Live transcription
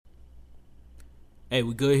Hey,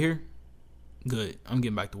 we good here? Good. I'm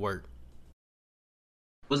getting back to work.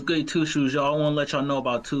 What's good, Two Shoes? Y'all, I want to let y'all know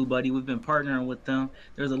about TubeBuddy. We've been partnering with them.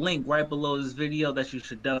 There's a link right below this video that you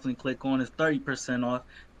should definitely click on. It's 30% off.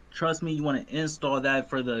 Trust me, you want to install that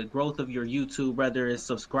for the growth of your YouTube, whether it's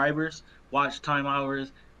subscribers, watch time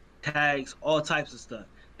hours, tags, all types of stuff.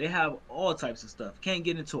 They have all types of stuff. Can't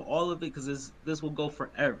get into all of it because this will go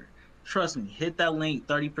forever. Trust me, hit that link,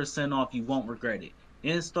 30% off. You won't regret it.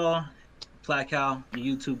 Install, Placow,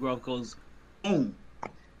 your YouTube growth goes boom,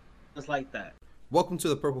 just like that. Welcome to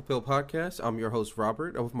the Purple Pill Podcast. I'm your host,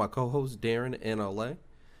 Robert. I'm with my co-host, Darren and LA.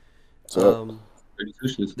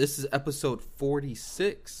 This is episode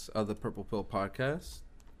 46 of the Purple Pill Podcast.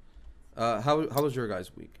 How was your guys'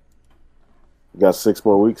 week? Got 6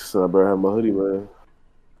 more weeks. I better have my hoodie, man.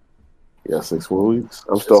 Yeah, 6 more weeks.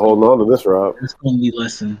 I'm still holding on to this, Rob. It's going to be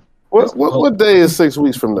less than. What day is 6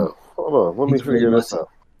 weeks from now? Hold on. Let me figure this out.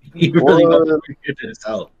 You really want to figure this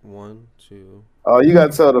out. 1, 2. Oh, you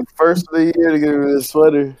got to tell the first of the year to give me this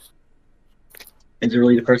sweater. Is it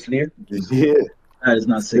really the first of the year? Yeah. That is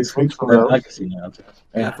not 6 weeks from now. I can see now.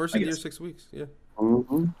 Yeah, first of the year, 6 weeks. Yeah.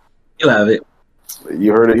 Mm-hmm. You'll have it.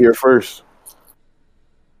 You heard it here first.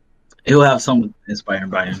 He'll have some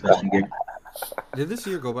inspired by investigation. Did this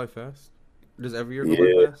year go by fast? Does every year go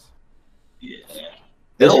by fast? Yeah.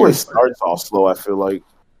 It always starts off slow, I feel like.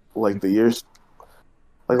 Like the years.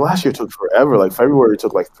 Like last year took forever. Like February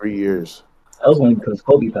took like 3 years. That was only because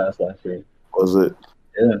Kobe passed last year. Was it?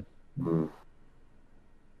 Yeah.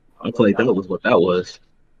 I feel like that was what that was.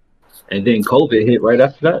 And then COVID hit right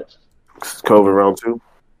after that. COVID round 2.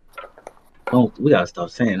 Oh, we gotta stop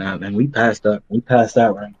saying that, man. We passed that. We passed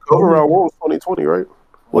that right. COVID round 1 was 2020, right?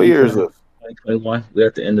 What year is this? 2021. We're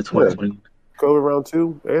at the end of 2020. COVID round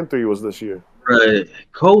 2 and 3 was this year. Right.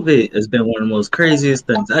 COVID has been one of the most craziest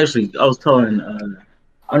things. Actually, I was telling, I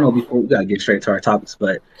don't know, before we gotta get straight to our topics,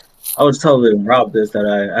 but I was telling Rob this, that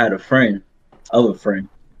I had a friend who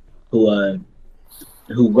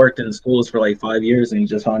worked in the schools for like 5 years, and he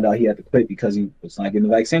just found out he had to quit because he was not getting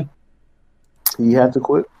the vaccine. He had to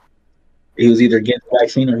quit? He was either getting the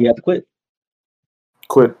vaccine or he had to quit.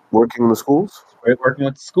 Quit working in the schools? Quit working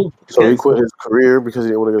with the school. So he quit his career because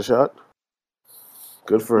he didn't want to get a shot?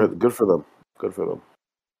 Good for them. Good for them.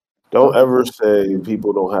 Don't ever say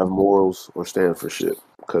people don't have morals or stand for shit,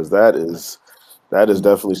 because that is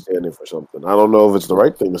definitely standing for something. I don't know if it's the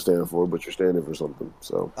right thing to stand for, but you're standing for something.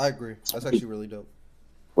 So I agree. That's actually really dope.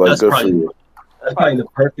 Like, good for you. That's probably the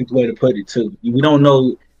perfect way to put it too. We don't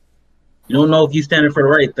know. You don't know if you're standing for the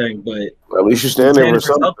right thing, but at least you're standing for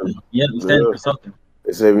something. Yeah, you're standing for something.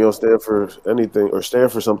 They say if you don't stand for anything or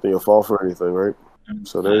stand for something, you'll fall for anything, right?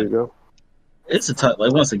 So there you go. It's a tough.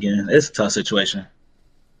 Like once again, it's a tough situation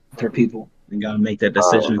for people. You gotta make that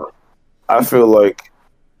decision. I feel like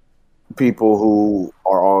people who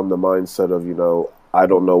are on the mindset of, I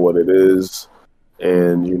don't know what it is,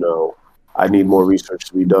 and I need more research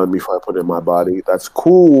to be done before I put it in my body. That's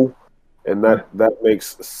cool, and that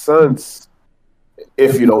makes sense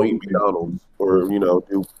if you don't eat McDonald's or if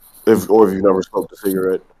you've never smoked a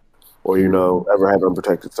cigarette or ever had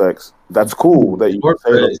unprotected sex. That's cool that you can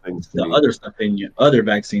say those things. The other stuff in your other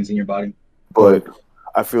vaccines in your body, but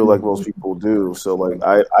I feel like most people do. So like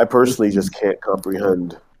I personally just can't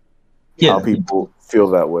comprehend how people feel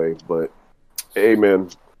that way. But hey, man,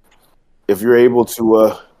 if you're able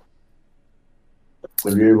to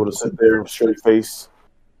sit there with straight face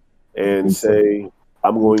and say,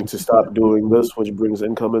 I'm going to stop doing this, which brings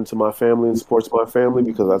income into my family and supports my family,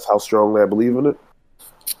 because that's how strongly I believe in it,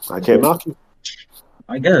 I can't knock you.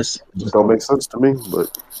 I guess. It just don't make sense to me,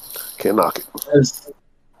 but can't knock it.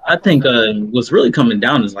 I think what's really coming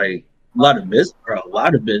down is like a lot of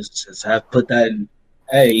businesses have put that in.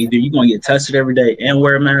 Hey, either you're gonna get tested every day and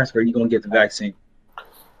wear a mask, or you're gonna get the vaccine.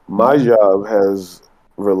 My job has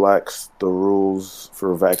relaxed the rules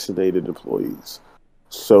for vaccinated employees.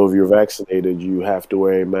 So if you're vaccinated, you have to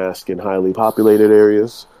wear a mask in highly populated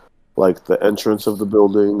areas, like the entrance of the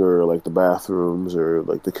building or like the bathrooms or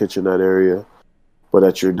like the kitchenette area. But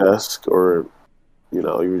at your desk or,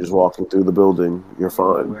 you're just walking through the building, you're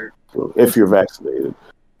fine if you're vaccinated.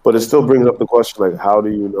 But it still brings up the question, like, how do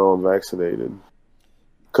you know I'm vaccinated?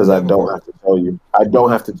 Because I don't have to tell you. I don't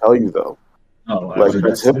have to tell you, though. Oh, like,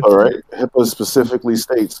 that's HIPAA, right? HIPAA specifically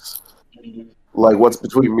states, like, what's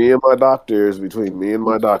between me and my doctor is between me and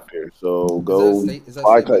my doctor. So go. Is that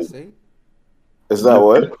state by state? Is that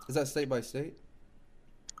what? Is that state by state?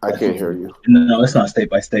 I can't hear you. No, it's not state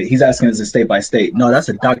by state. He's asking, is it state by state? No, that's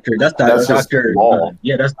a doctor. That's doctor. That's doctor.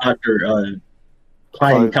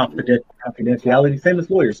 Client confidentiality. Same as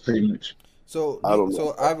lawyers, pretty much. So I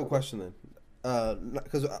have a question then.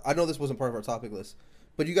 because I know this wasn't part of our topic list,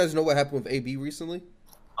 but you guys know what happened with AB recently?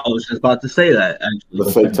 I was just about to say that, The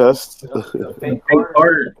actually. fake test. The fake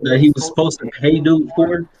card that he was supposed to pay dude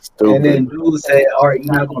for. And Stupid. then dude said, all right,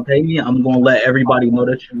 you're not going to pay me. I'm going to let everybody know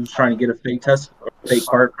that you was trying to get a fake test or a fake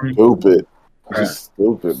card from me. Stupid. Bruh. Just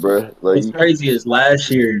stupid, bro. Like, What's crazy is last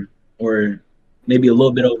year, or maybe a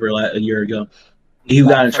little bit over a year ago, he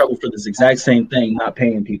got in trouble for this exact same thing, not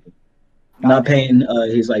paying people. Not paying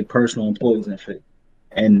his like personal employees and shit.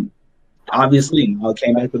 And obviously,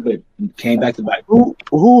 came back to bite.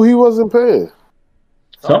 who he wasn't paying?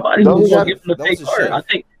 Somebody Don't was he going to got- give him a that fake was his card. chef. I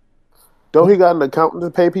think Don't he got an accountant to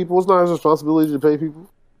pay people? It's not his responsibility to pay people.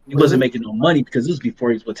 he wasn't making no money because this was before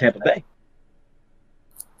he was with Tampa Bay.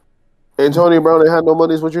 Antonio Brown ain't had no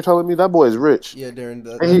money is what you're telling me? That boy is rich. Yeah, Darren,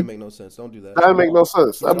 that And he- didn't make no sense. Don't do that. That make no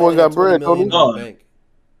sense. He That boy only got had 20 bread, million Tony. in the bank.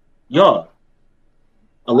 Y'all,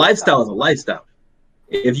 a lifestyle is a lifestyle.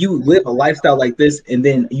 If you live a lifestyle like this and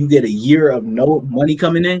then you get a year of no money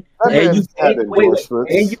coming in, That and you man's had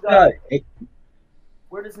endorsements. and you got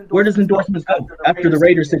where does endorsements go after the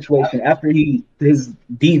Raiders situation, after his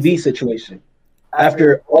DV situation,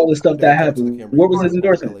 after all the stuff that happened? Where was his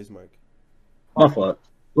endorsement? LA's mic. My fault.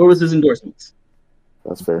 Where was his endorsements?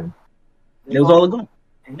 That's fair. It was all gone.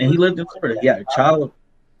 And he lived in Florida. He had a child.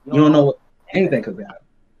 You don't know anything could happen.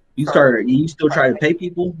 You still try to pay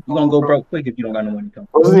people, you're gonna go broke quick if you don't got no money coming.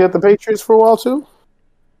 Wasn't he at the Patriots for a while too?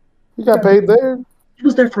 He got paid there. He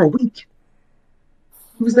was there for a week.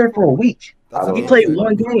 That's a He game played changer.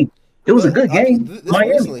 one game. It was a good game. This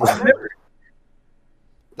Miami. recently happened.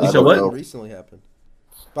 You I said don't what? know. Recently happened.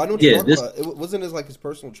 But I know what Yeah, you're talking this- about. It wasn't his like his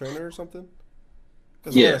personal trainer or something.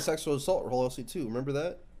 Because he Yeah. had a sexual assault policy too. Remember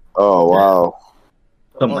that? Oh wow.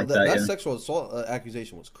 Something Oh, like that. that Yeah. sexual assault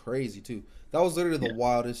accusation was crazy too. That was literally the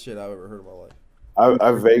wildest shit I've ever heard in my life.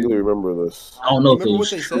 I vaguely remember this. I don't know if it Remember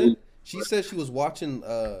was what they true. said? She said she was watching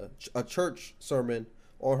a church sermon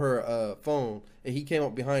on her phone, and he came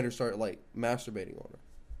up behind her, started like masturbating on her.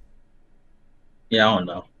 Yeah, I don't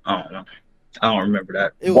know. I don't remember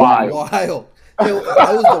that. It was wild. That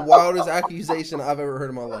was the wildest accusation I've ever heard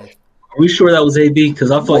in my life. Are we sure that was AB?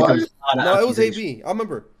 Because I feel like there's a lot of No, it was accusations. AB. I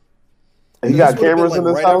remember. He This got would've been, cameras like, in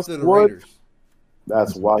his right house. after the What? Raiders.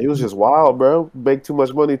 That's wild. He was just wild, bro. Make too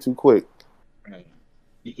much money too quick.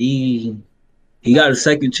 He got a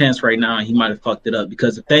second chance right now, and he might have fucked it up.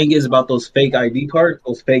 Because the thing is about those fake ID cards,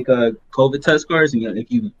 those fake COVID test cards. And,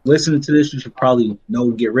 if you listen to this, you should probably know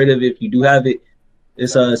to get rid of it. If you do have it,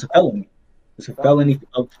 it's a felony. It's a felony.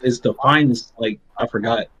 It's the fine is like I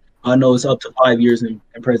forgot. I know it's up to 5 years in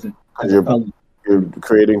prison. As a You're- felony. You're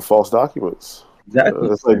creating false documents. Exactly.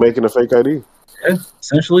 It's like making a fake ID. Yeah,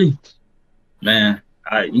 essentially, man,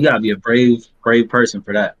 you gotta be a brave person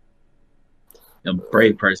for that. A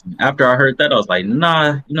brave person. After I heard that, I was like,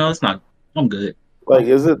 nah, it's not. I'm good. Like,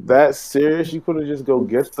 is it that serious? You couldn't just go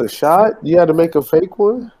get the shot? You had to make a fake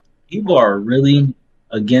one? People are really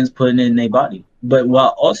against putting it in their body, but what I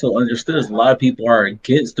also understood is a lot of people are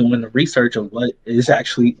against doing the research of what is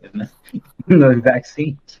actually in the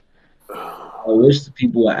vaccine. I wish the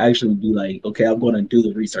people would actually be like, okay, I'm going to do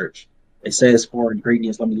the research. It says 4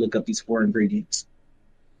 ingredients. Let me look up these 4 ingredients.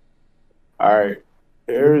 All right.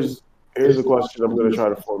 Here's a question I'm going to try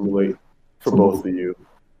to formulate for both of you.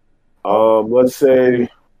 Let's say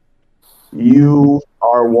you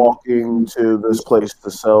are walking to this place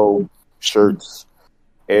to sell shirts,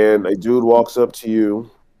 and a dude walks up to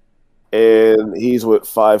you, and he's with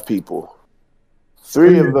 5 people.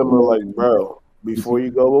 3 of them are like, bro, before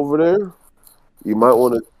you go over there, you might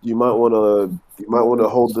want to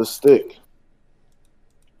hold this stick.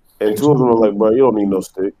 And 2 of them are like, bro, you don't need no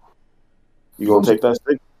stick. You gonna take that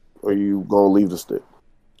stick, or you gonna leave the stick?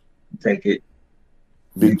 Take it.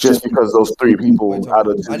 Just because those 3 people Wait, out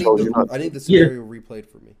of I 2 told you need not. the scenario replayed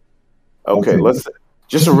for me. Okay, let's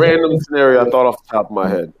just a random scenario I thought off the top of my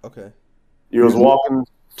head. Okay. You was walking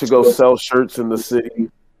to go sell shirts in the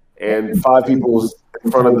city, and 5 people was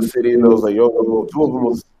in front of the city, and it was like, yo,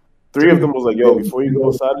 3 of them was like, yo, before you go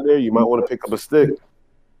inside of there, you might want to pick up a stick.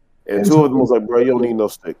 And 2 of them was like, bro, you don't need no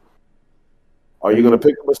stick. Are you gonna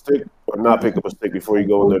pick up a stick or not pick up a stick before you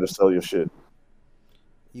go in there to sell your shit?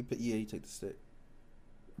 You take the stick.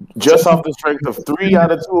 Just off the strength of 3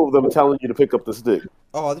 out of 2 of them telling you to pick up the stick.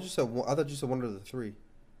 Oh, I thought you said one of the 3.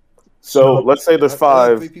 So let's say there's Are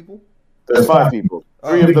there 5. 3 people? There's 5 people.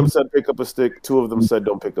 3 Oh. of them said pick up a stick. 2 of them said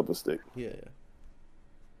don't pick up a stick. Yeah.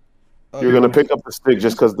 Oh, You're gonna pick up the stick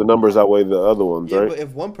just because the numbers outweigh the other ones, Yeah, right? but if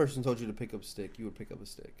one person told you to pick up a stick, you would pick up a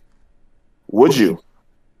stick. Would you?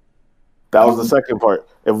 That was the second part.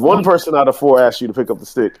 If one person out of 4 asked you to pick up the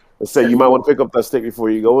stick and say you might want to pick up that stick before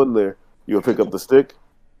you go in there, you would pick up the stick?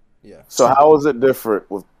 Yeah. So how is it different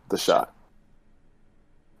with the shot?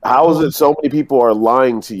 How is it so many people are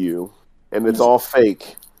lying to you and it's all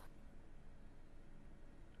fake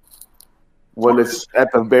when it's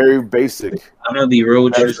at the very basic? I'm gonna be real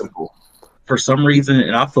with you. That's simple. For some reason,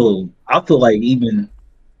 and I feel like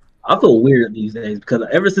I feel weird these days because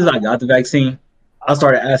ever since I got the vaccine, I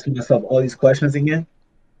started asking myself all these questions again,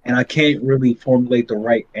 and I can't really formulate the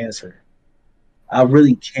right answer. I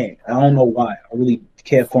really can't. I don't know why. I really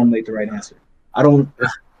can't formulate the right answer. I don't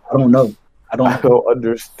know. I I don't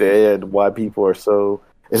understand why people are so.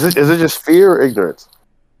 Is it just fear or ignorance?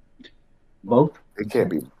 both. It can't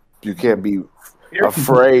be. You can't be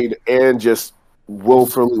afraid and just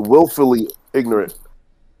willfully ignorant.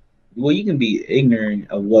 Well, you can be ignorant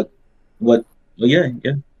of what. Well, yeah.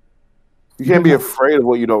 You can't be afraid of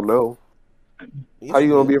what you don't know. How you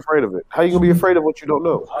gonna be afraid of it? How you gonna be afraid of what you don't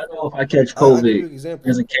know? I know if I catch I'll give you an COVID, example.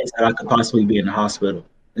 there's a case that I could possibly be in the hospital,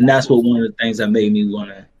 and that's what one of the things that made me want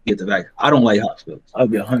to get the vaccine. I don't like hospitals. I'll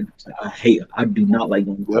be 100%. I do not like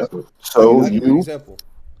going to Yeah. hospitals. So I'll give you an you, example.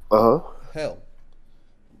 Hell,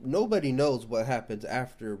 nobody knows what happens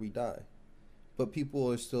after we die, but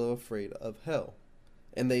people are still afraid of hell,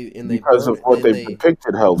 and they because burn, of what and they've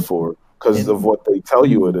depicted hell for, because and- of what they tell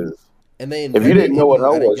you it is. and they If you didn't know what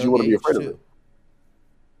hell was, you wouldn't be afraid of it.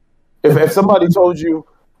 If somebody told you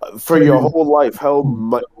for your whole life hell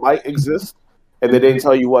might exist, and they didn't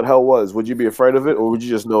tell you what hell was, would you be afraid of it, or would you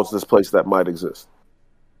just know it's this place that might exist?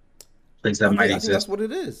 Things that I might think that's exist. what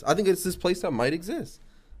it is. I think it's this place that might exist.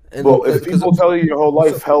 And Well, if because- people tell you your whole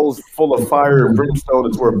life hell's full of fire and brimstone,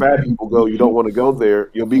 it's where bad people go, you don't want to go there,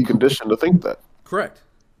 you'll be conditioned to think that. correct.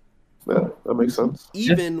 Yeah, that makes sense.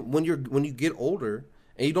 Even when you get older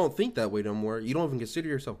and you don't think that way no more, you don't even consider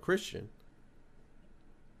yourself Christian.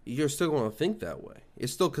 You're still going to think that way.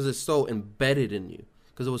 It's still because it's so embedded in you,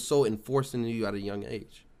 because it was so enforced into you at a young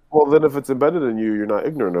age. Well, then if it's embedded in you, you're not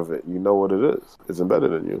ignorant of it. You know what it is. It's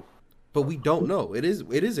embedded in you. But we don't know. It is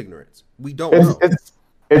ignorance. We don't It's know.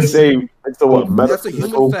 it's a what That's a metaphysical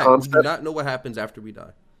human fact. We do concept. not know what happens after we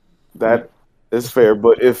die. That is fair,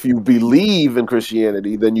 but if you believe in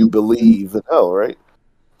Christianity, then you believe in hell, right?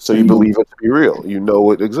 So you believe it to be real. You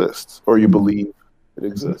know it exists, or you believe it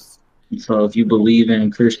exists. So if you believe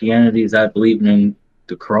in Christianity, is that believing in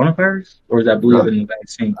the coronavirus, or is that believing in the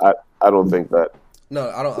vaccine? I don't think that. No,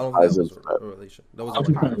 I don't think Ties that was into a that. relation. That was I'm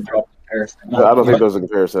just trying to a draw a comparison. I don't think there's a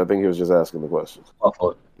comparison. I think he was just asking the questions.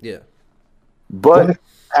 yeah. But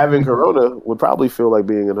having corona would probably feel like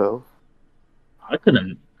being in hell. I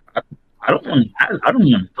couldn't. I don't want. I don't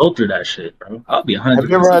want to filter that shit, bro. I'll be 100. Have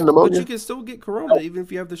you ever had But pneumonia? you can still get corona even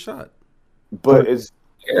if you have the shot. But it's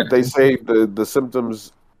Yeah. they say the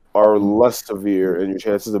symptoms are less severe, and your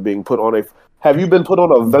chances of being put on a. Have you been put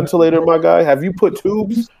on a ventilator, my guy? Have you put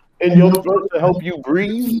tubes in your throat to help you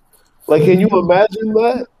breathe? Like, can you imagine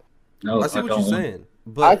that? No, I see what you're don't. saying.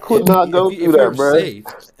 But I could not go through that, you're bruh. safe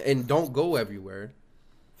and don't go everywhere.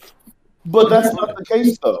 But that's not the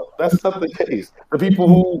case, though. That's not the case. The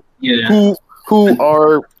people Yeah. who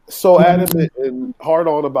are so adamant and hard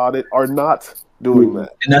on about it are not doing that.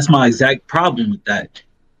 And that's my exact problem with that,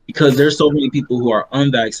 because there's so many people who are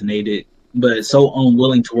unvaccinated but so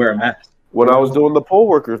unwilling to wear a mask. When I was doing the poll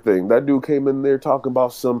worker thing, that dude came in there talking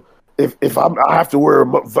about some. If I have to wear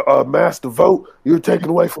a mask to vote, you're taking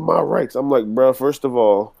away from my rights. I'm like, bro. First of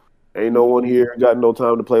all, ain't no one here got no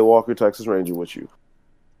time to play Walker Texas Ranger with you.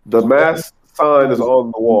 The mask sign is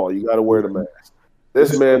on the wall. You got to wear the mask.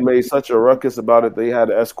 This man made such a ruckus about it, they had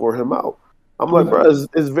to escort him out. I'm like, bro,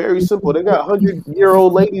 it's very simple. They got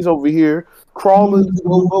 100-year-old ladies over here crawling to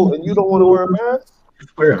go vote, and you don't want to wear a mask?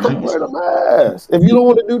 Wear a Come mask. wear the mask. If you don't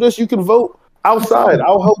want to do this, you can vote outside.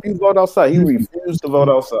 I'll help you vote outside. He refused to vote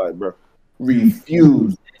outside, bro.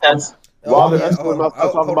 Refused. That's While they're escorting him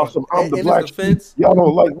outside, talking about some, I'm the black sheep. Y'all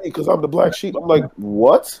don't like me because I'm the black sheep. I'm like,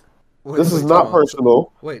 what? This is not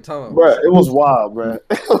personal. Wait, Tom. Bruh, it was wild, bruh.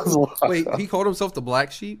 It was wild. Wait, he called himself the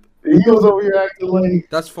black sheep? He was over here acting like,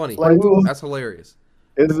 That's funny. Like, we was- That's hilarious.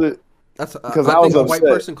 is it? That's Because I I was think a white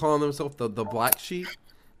upset. person calling themselves the black sheep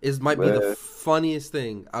might be Man. the funniest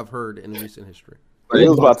thing I've heard in recent history. He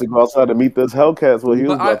was about to go outside to meet this Hellcats. What he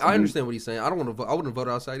was But about to I do. understand what he's saying. I don't want to vote. I wouldn't vote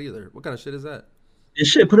outside either. What kind of shit is that? this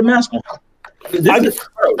shit. Put a mask on. This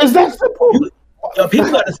Is that simple? yo, people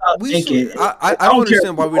gotta stop We thinking. should, I don't don't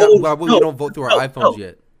understand care. why we No, don't vote through our no, iPhones no.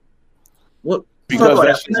 yet. What? Because Fuck all that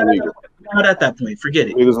that. shit's We're illegal. not at that point. Forget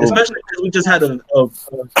it. It is illegal. Especially because we just had a vote.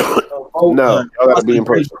 No, y'all gotta be in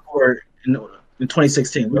person. In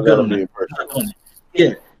 2016. We're Y'all good gotta on be that. in person. We're not doing it.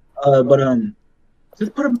 Yeah. But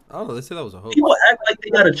just put a. I don't know. They said that was a hoax. People act like they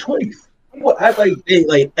got a choice. People act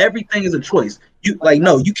like everything is a choice. You like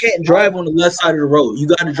no, you can't drive on the left side of the road. You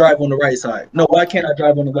got to drive on the right side. No, why can't I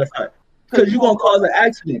drive on the left side? Because you're gonna cause an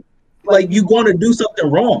accident. Like you're gonna do something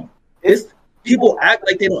wrong. It's people act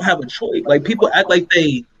like they don't have a choice. Like people act like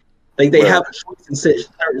they have a choice in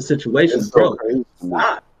certain situations, It's bro. so crazy.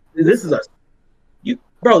 Stop. This is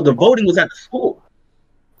bro. The voting was at the school.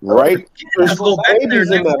 Right? Kids There's gotta go back there babies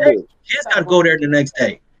the in next that day. bitch. Kids gotta go there the next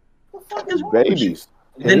day. What the fuck is wrong with you? Babies.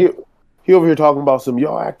 And Then he over here talking about some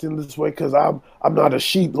y'all acting this way because I'm not a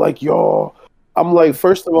sheep like y'all. I'm like,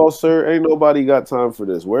 first of all, sir, ain't nobody got time for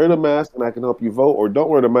this. Wear the mask and I can help you vote, or don't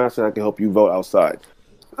wear the mask and I can help you vote outside.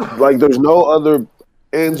 Like, there's no other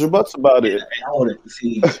ands or buts about it. I would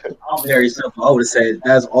see. I'm very simple. I would have said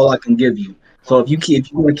that's all I can give you. So if you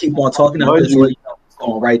want to keep on talking, I'm Mind just you- letting you know it's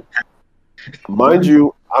going right. Mind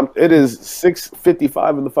you, it is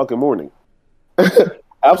 6:55 in the fucking morning.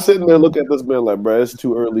 I'm sitting there looking at this man like, bro, it's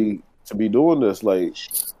too early to be doing this. Like,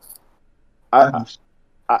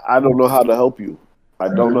 I don't know how to help you. I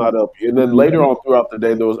don't know how to help you. And then later on throughout the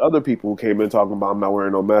day, there was other people who came in talking about I'm not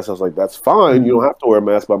wearing no mask. I was like, that's fine. You don't have to wear a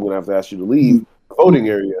mask, but I'm going to have to ask you to leave the voting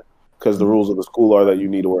area because the rules of the school are that you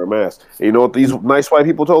need to wear a mask. And you know what these nice white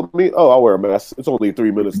people told me? Oh, I'll wear a mask. It's only 3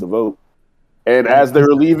 minutes to vote. And as they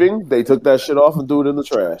were leaving, they took that shit off and threw it in the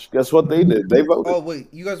trash. Guess what they did? They voted. Oh wait,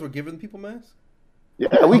 you guys were giving people masks?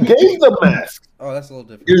 Yeah, we gave them masks. Oh, that's a little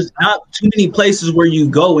different. There's not too many places where you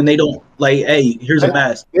go and they don't like, hey, here's a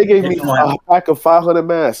mask. They gave me a pack of 500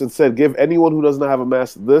 masks and said, give anyone who does not have a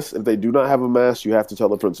mask this. If they do not have a mask, you have to tell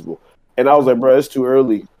the principal. And I was like, bro, it's too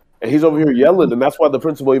early. And he's over here yelling, and that's why the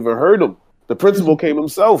principal even heard him. The principal came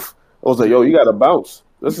himself. I was like, yo, you got to bounce.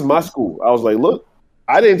 This is my school. I was like, look,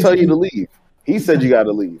 I didn't tell you to leave. He said you got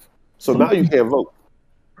to leave. So now you can't vote.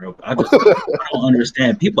 Bro, I don't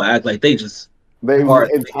understand. People act like they just They are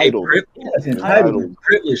entitled. entitled,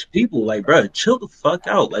 privileged people. Like, bro, chill the fuck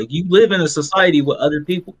out. Like, you live in a society with other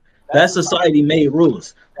people. That society made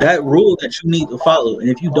rules. That rule that you need to follow. And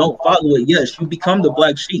if you don't follow it, yes, you become the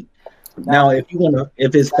black sheep. Now, if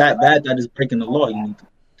it's that bad that is breaking the law, you need to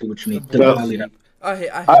do what you need to do. I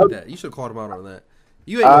hate that. You should have called him out on that.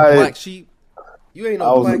 You ain't no black sheep. You ain't I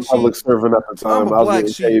no was black a public sheep. servant at the time. I'm a I was black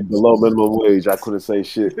getting paid sheep. below minimum wage. I couldn't say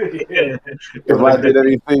shit. If I did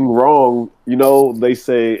anything wrong, they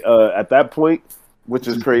say at that point, which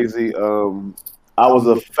is crazy, I was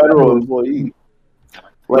a federal employee.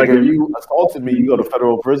 Like, if you assaulted me, you go to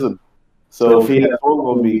federal prison. So if he had phone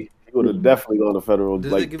on me, he would have definitely gone to federal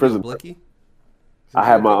Did they give prison. you a blicky? I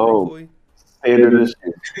had my own. Standard and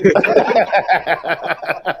shit.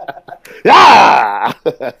 Yeah.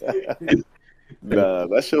 Nah,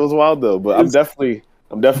 that shit was wild though. But I'm definitely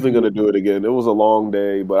gonna do it again. It was a long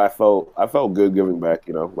day, but I felt good giving back.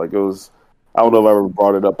 Like it was. I don't know if I ever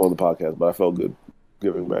brought it up on the podcast, but I felt good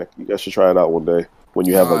giving back. You guys should try it out one day when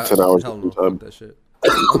you have like 10 hours Hell of no, free time. fuck that shit.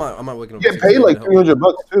 I'm not waking up. You get paid like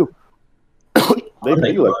 $300 too. They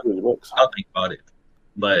pay you like $300. I'll think about it.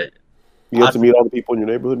 But You get to meet all the people in your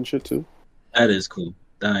neighborhood and shit too. that is cool.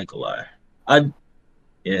 That ain't gonna lie.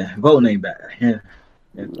 Voting ain't bad. Yeah.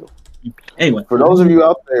 Anyway, For those of you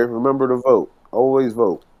out there, remember to vote. Always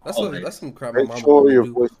vote. That's some crap my Make mom sure would your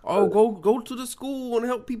do. voice. Oh, go to the school and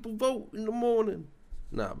help people vote in the morning.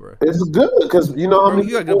 Nah, bro. It's good because you know how Bro, many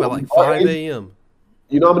you gotta go by like our 5 age- a.m.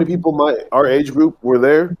 You know how many people our age group were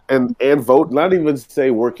there and vote? Not even say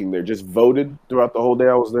working there, just voted throughout the whole day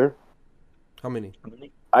I was there. How many?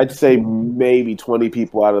 I'd say maybe 20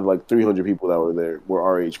 people out of like 300 people that were there were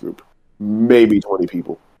our age group. Maybe 20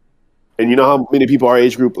 people. And you know how many people our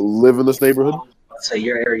age group live in this neighborhood? I'd say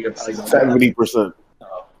your area probably don't 70%.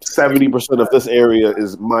 70% of this area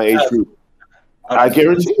is my age group. I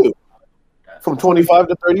guarantee you. From 25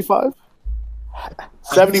 to 35,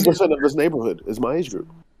 70% of this neighborhood is my age group.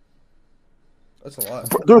 That's a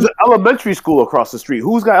lot. There's an elementary school across the street.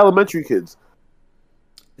 Who's got elementary kids?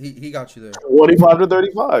 He got you there. 25 to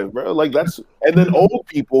 35, bro. Like that's, and then old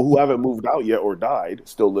people who haven't moved out yet or died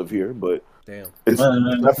still live here, but Damn. it's Yeah,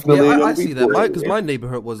 definitely. Yeah, I young see people. that. Because my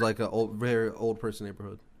neighborhood was like a very old person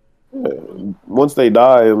neighborhood. Yeah. Once they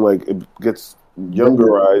die and like it gets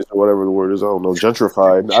youngerized or whatever the word is, I don't know,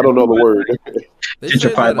 gentrified. I don't know the word. They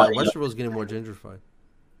said Gentrified that by- Westerville's getting more gentrified.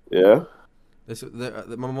 Yeah, They said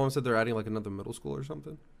my mom said they're adding like another middle school or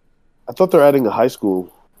something. I thought they're adding a high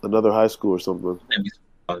school, another high school or something.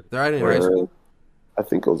 They're adding a high school. I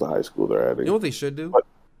think it was a high school they're adding. You know what they should do?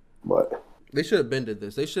 But They should have been did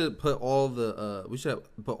this. They should put all the we should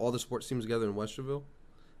have put all the sports teams together in Westerville.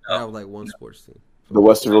 And have like one sports team. the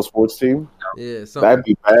Westerville sports team, Yeah, that'd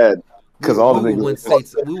be bad because all the we will win niggas,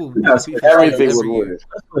 states. We will win That's states everything would every year. win.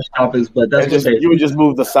 Let's switch topics, but that's And what they you would just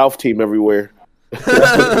move the South team everywhere.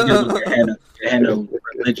 Hannah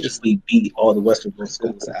religiously beat all the Westbrook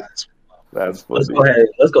schools' ass. That's Let's funny. go ahead.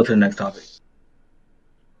 Let's go to the next topic.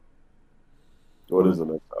 What is the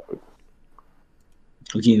next topic?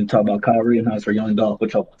 We can talk about Kyle Rittenhouse or Young Dolph.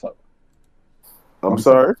 Which y'all want to talk about? I'm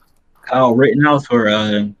sorry. Kyle Rittenhouse or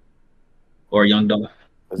Young Dolph?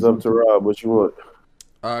 It's up to Rob. What you want?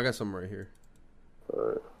 I got something right here.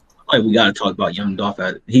 Like we gotta talk about Young Dolph.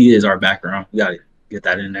 He is our background. We gotta get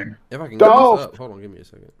that in there. If I can get Dolph! this up, hold on, give me a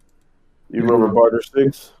second. You remember Barter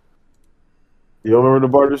 6? You don't remember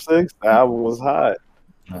the Barter 6? The album was hot.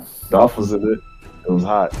 Dolph was in it. It was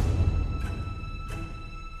hot.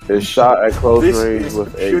 It's shot at close This range is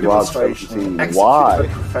with a a pure Glock demonstration 17. executed Why? by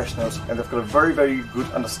professionals, and they've got a very, very good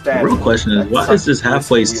The understanding. real question is, why is this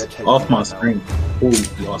halfway we are taking off my right now. screen?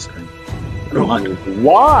 Fully off screen. I don't like it.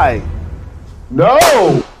 Why?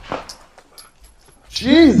 No!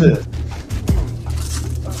 Jesus!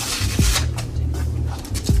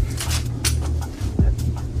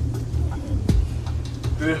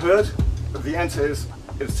 Did it hurt? But the answer is,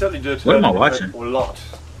 it certainly did hurt. What am I It hurt watching? A lot.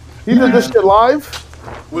 He did this shit live?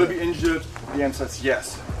 Will it be injured? The answer is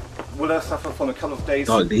yes. Will I suffer from a couple of days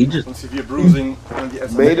Dog, did he just from severe bruising? And the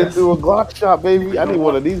answer Made is it through a Glock shot, baby. I need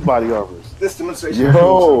one of these body armors. This demonstration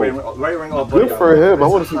Yo. proves wearing our Good body for armor, him. I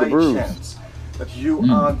wanna there's see a the high bruise. chance that you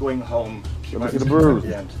are going home. Let me see the bruise. At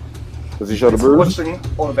the end. Does he show the Thanks for bruise?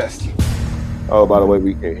 watching. All the best. Oh, by the way,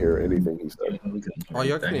 we can't hear anything he said. Oh,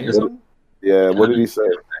 y'all can hear It's- something? Yeah, what did he say?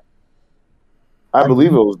 I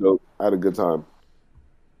believe it was dope. I had a good time.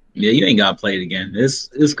 Yeah, you ain't gotta play it again. It's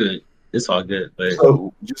good. It's all good. But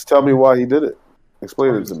So just tell me why he did it.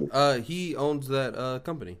 Explain it to me. He owns that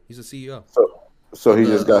company. He's a CEO. So he Of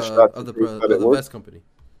just the, got shot. of the, to prove that of it the worked? vest company.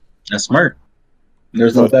 that's smart.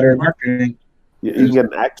 There's no better marketing. Yeah, you can get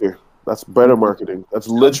an actor. That's better marketing. That's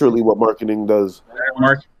literally what marketing does. Better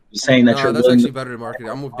marketing. Saying that No, you're that's willing actually to, better than marketing.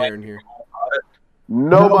 I'm with Darren here.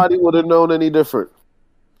 Nobody would have known any different.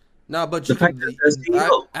 Nah, but The you fact can, that it says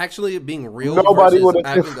CEO. actually being real Nobody versus would've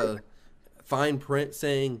having different. a fine print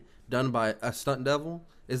saying done by a stunt devil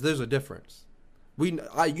there's a difference. You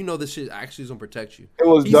know this shit actually is gonna protect you. It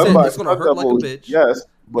was He done said by it's gonna stunt hurt like a doubles, bitch, yes,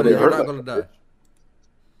 but it you're hurt not like gonna a die.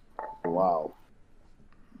 bitch. Wow.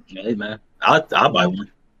 Hey man, I'll buy one.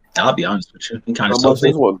 I'll be honest with you. I'm kind How of much is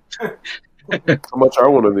stupid. one? How much are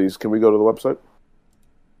one of these? Can we go to the website?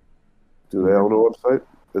 Do they own a website?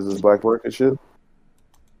 Is this black market shit?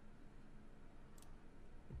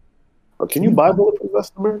 Can you buy bulletproof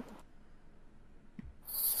vests in America?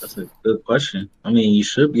 That's a good question. I mean, you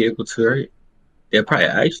should be able to, right? Yeah,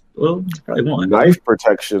 probably won't. Knife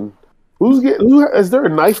protection. Is there a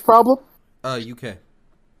knife problem? UK.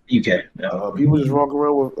 UK. People just walk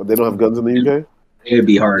around with. They don't have guns in the UK. It'd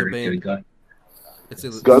be harder They're to get a banned. gun. It's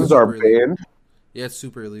Guns are super illegal. banned. Yeah, it's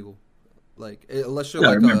super illegal. Like unless you're Yeah,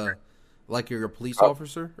 I like remember. you're a police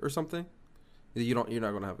officer or something, you're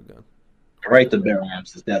not gonna have a gun. Right to bear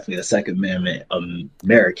arms is definitely the Second Amendment of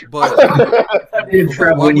American. But didn't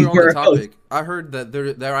travel while we're on the anywhere else. topic, I heard that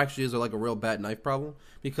there actually is like a real bad knife problem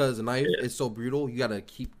because a knife is so brutal. You gotta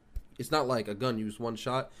keep. It's not like a gun. You use one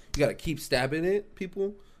shot. You gotta keep stabbing it,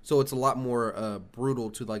 people. So it's a lot more brutal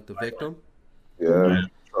to like the victim. Yeah,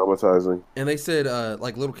 traumatizing. And they said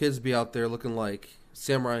like little kids be out there looking like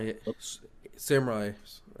samurai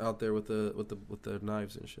out there with the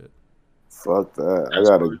knives and shit. Fuck that. I That's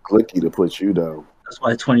got a fine. glicky to put you down.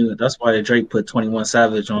 That's why Drake put 21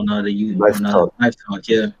 Savage on the Knife Talk. Knife Talk,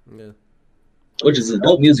 yeah. Yeah, Which is a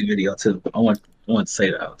dope music video too. I want to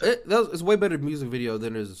say that out there. it's way better music video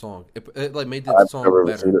than it is a song. It like made the I've song never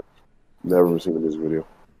better. seen it. Never seen a music video.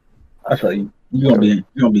 I feel you. You're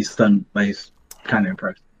gonna be stunned by his kind of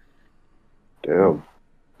impressed. Damn.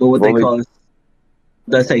 But what Only- they call it?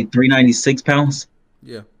 Let's say 396 pounds.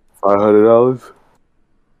 Yeah, $500 Is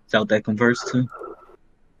that what that converts to?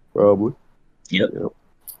 probably Yep. Yep.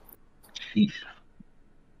 Sheesh.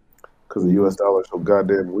 because the U.S. dollar is so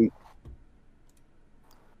goddamn weak.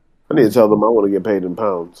 I need to tell them I want to get paid in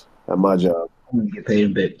pounds at my job. I'm gonna get paid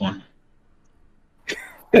in Bitcoin.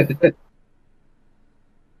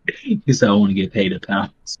 You said I want to get paid in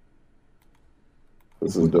pounds.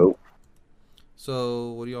 This is dope.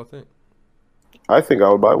 so what do y'all think? I think I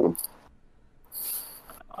would buy one.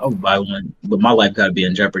 I would buy one, but my life got to be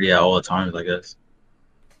in jeopardy at all times, I guess.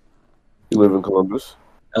 You live in Columbus.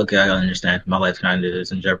 Okay, I understand. My life kind of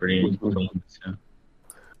is in jeopardy. So.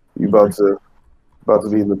 You about to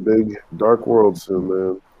be in the big dark world soon,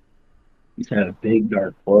 man. He's had a big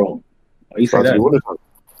dark world. Why you say About to that? be wintertime.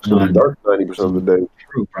 It's gonna be dark 90% of the day.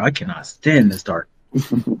 True, bro. I cannot stand this dark. I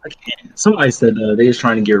can't. Somebody said they was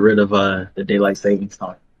trying to get rid of the daylight savings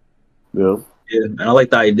time. Yeah. Yeah, and I like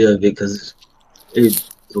the idea of it because it's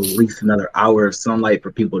at least another hour of sunlight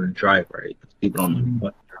for people to drive, right? People don't know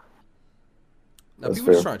what. Now, That's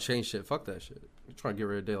people just fair. trying to change shit. Fuck that shit. They're trying to get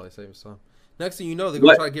rid of daylight savings time. Next thing you know, they're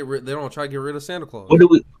gonna What? try to get rid. They don't try to get rid of Santa Claus.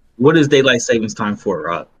 What is daylight savings time for,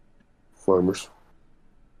 Rob? Farmers.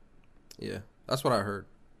 Yeah, that's what I heard.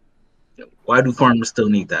 Why do farmers still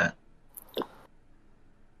need that?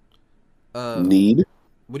 Need?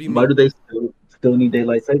 What do you Why mean? do they still need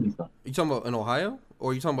daylight savings time? You talking about in Ohio,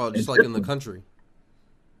 or you talking about just like in the country?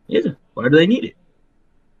 Yeah. Why do they need it?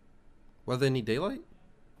 Why do they need daylight?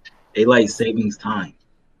 Daylight savings time.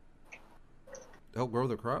 To help grow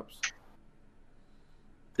their crops?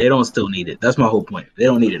 They don't still need it. That's my whole point. They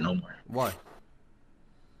don't need it no more. Why?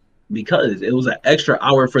 Because it was an extra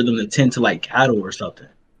hour for them to tend to like cattle or something.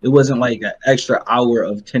 It wasn't like an extra hour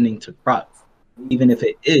of tending to crops. Even if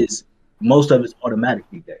it is, most of it's automatic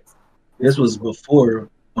these days. This was before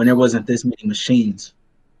when there wasn't this many machines.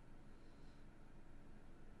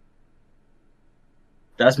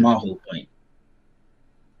 That's my whole point.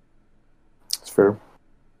 It's fair.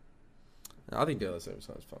 I think daylight savings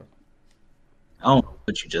time is fine. I don't know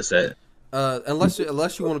what you just said. Unless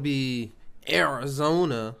you want to be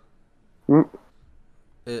Arizona, Mm.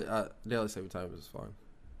 daylight saving time is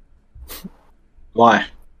fine. Why?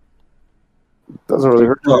 Doesn't really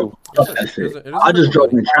hurt you. No, fuck that shit. It doesn't I just hurt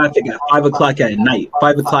drove you. in traffic at 5 o'clock at night.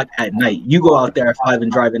 5 o'clock at night. You go out there at 5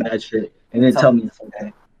 and drive in that shit and then tell me it's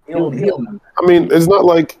okay. You don't heal me. I mean, it's not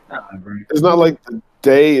like Bro. the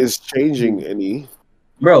day is changing any.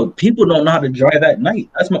 Bro, people don't know how to drive at night.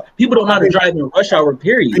 People don't know how to drive in rush hour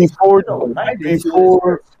period.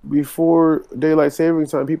 Before daylight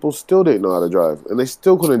savings time, people still didn't know how to drive, and they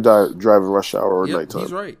still couldn't drive in rush hour or Yep, nighttime.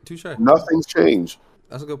 he's right. Touche. Nothing's changed.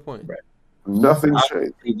 That's a good point. Right. Nothing's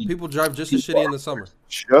changed. People drive just as shitty in the summer.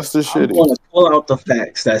 Just as I'm shitty. going to pull out the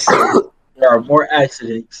facts that say there are more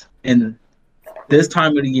accidents in this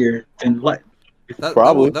time of the year than what?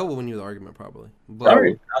 Probably. That will win you the argument, probably. But, All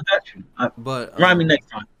right, I got you. but Remind me next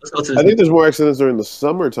time. Let's go to I this. think there's more accidents during the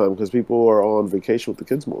summertime because people are on vacation with the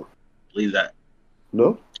kids more. Believe that. No?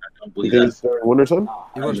 I don't You believe think that. it's during wintertime?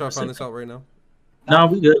 You want to try to find this out right now? No,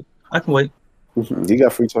 we good. I can wait. You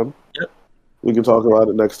got free time. Yep. We can talk about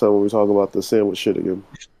it next time when we talk about the sandwich shit again.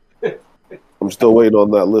 I'm still waiting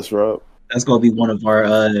on that list, Rob. That's gonna be one of our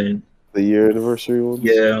The year anniversary one.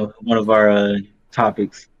 one of our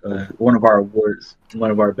topics, one of our awards,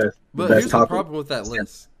 one of our best. But best here's the topics. problem with that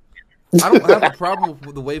list. I don't have a problem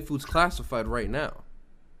with the way food's classified right now.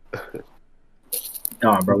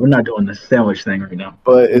 No, bro, we're not doing the sandwich thing right now.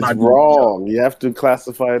 But it's Not doing wrong. You have to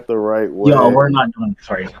classify it the right way. Yo, we're not doing this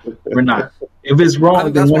right. We're not. If it's I wrong,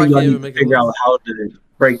 think then that's one why of I y'all can't need even to make a figure out list. how to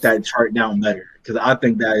break that chart down better. Because I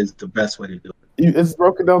think that is the best way to do it. It's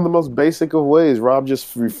broken down the most basic of ways. Rob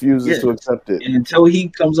just refuses to accept it. And until he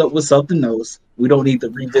comes up with something else, we don't need to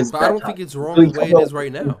revisit But that I don't topic. think it's wrong Until he the way comes it up is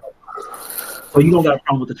right with- now. So you don't got a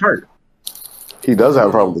problem with the chart. He does have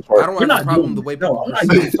a problem with the I chart. don't We're have a not problem doing the way this. No, people I'm not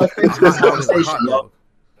getting sucked into this conversation, y'all.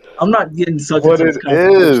 I'm not getting sucked What into it this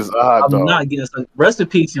conversation. is, a hot I'm dog. not getting sucked. Rest in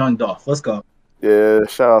peace, Young Dolph. Let's go. Yeah,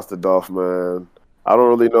 shout outs to Dolph, man. I don't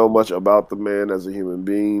really know much about the man as a human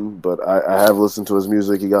being, but I have listened to his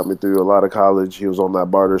music. He got me through a lot of college. He was on that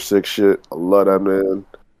Barter 6 shit. I love that man.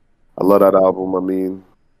 I love that album. I mean,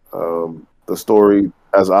 the story,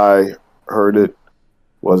 as I heard it,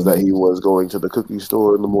 was that he was going to the cookie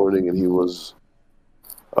store in the morning and he was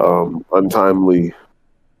untimely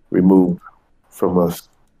removed from us.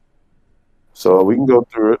 So we can go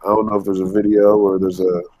through it. I don't know if there's a video or there's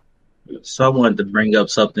a... So I wanted to bring up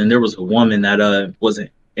something. There was a woman that wasn't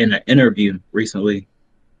in an interview recently,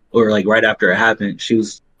 or like right after it happened. She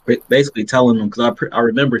was basically telling them, because I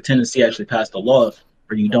remember Tennessee actually passed a law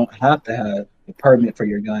where you don't have to have a permit for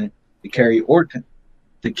your gun to carry or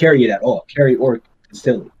to carry it at all, carry or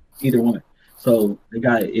conceal it, either one. So the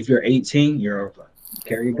guy, if you're 18, you're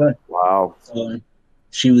carry a gun. Wow. So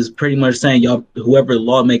she was pretty much saying, y'all, whoever the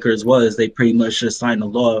lawmakers was, they pretty much just signed a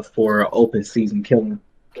law for open season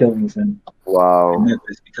killings in Wow.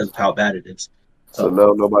 Memphis because of how bad it is. So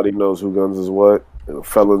now nobody knows who guns is what. And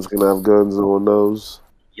felons can have guns, no one knows.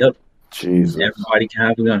 Yep. Jesus. Everybody can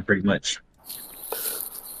have a gun pretty much.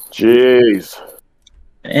 Jeez.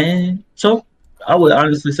 And so I would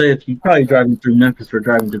honestly say if you're probably driving through Memphis or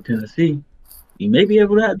driving through Tennessee, you may be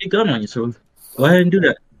able to have your gun on you. So go ahead and do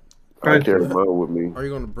that. I carry mine with me. Are you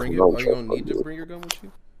going to bring it? Are you going to need to bring your gun with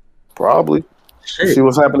you? Probably. Shit. See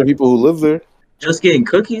what's happening to people who live there. Just getting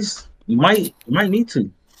cookies, you might need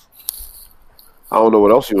to. I don't know what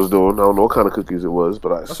else he was doing. I don't know what kind of cookies it was,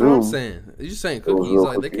 but I That's what I'm assume saying. You're just saying was cookies. real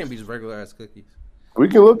Like, they cookies. can't be just regular ass cookies. we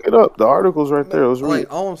can look it up. The article's right there. Let's read Like, it.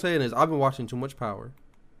 all I'm saying is I've been watching too much Power.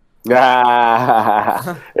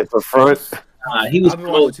 It's a front. He was I've been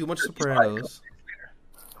watching promoting too much cookies Sopranos.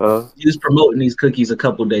 Huh? He was promoting these cookies a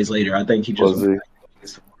couple days later. I think he just Was he?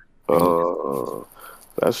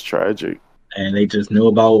 That's tragic. and they just knew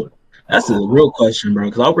about. That's a real question, bro.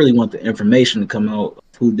 Because I really want the information to come out of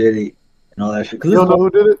who did it and all that shit. You don't know who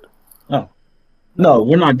did it? No,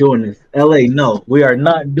 we're not doing this. LA, no, we are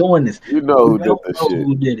not doing this. You know who We did don't this know shit.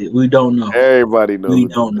 who did it. We don't know. Everybody knows We who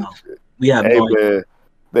don't did know. this shit. We have Hey no idea. man,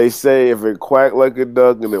 they say if it quack like a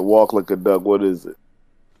duck and it walk like a duck, what is it?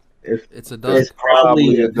 It's a duck. It's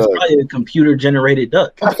probably a duck. a computer generated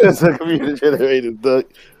duck. It's a computer generated duck.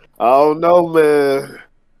 I don't know, man.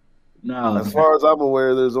 No, As far as I'm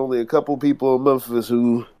aware, there's only a couple people in Memphis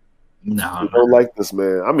who no. don't like this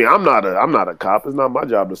man. I mean, I'm not a cop. It's not my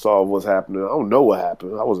job to solve what's happening. I don't know what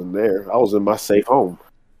happened. I wasn't there. I was in my safe home.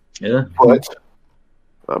 Yeah, But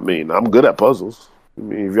I mean, I'm good at puzzles. I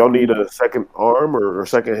mean, if y'all need a second arm or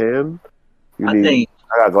second hand, I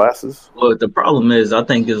got glasses. Well, the problem is, I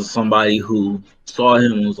think it's somebody who saw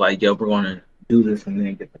him and was like, "Yo, we're going to do this," and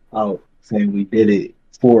then get out saying we did it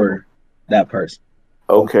for that person.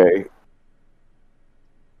 Okay,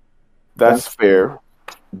 that's fair.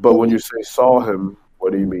 But when you say saw him,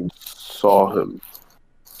 what do you mean saw him?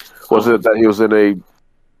 Was it that he was in a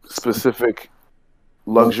specific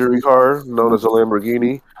luxury car known as a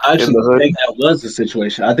Lamborghini? I actually think that was the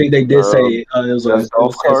situation. I think they did say it was a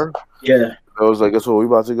golf car. Yeah, I was like, "That's what we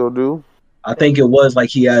about to go do." I think it was like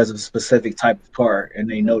he has a specific type of car, and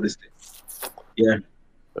they noticed it. Yeah.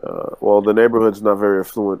 Well, the neighborhood's not very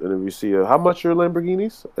affluent, and if you see how much are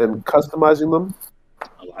Lamborghinis and customizing them,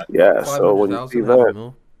 A lot. yeah. So when you see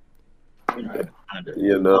 500,000, half a that, mil.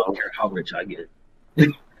 you I know, don't care how rich I get.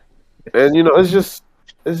 and it's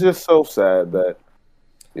just so sad that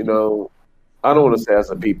I don't want to say as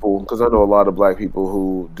a people, because I know a lot of black people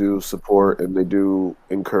who do support and they do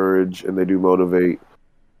encourage and they do motivate,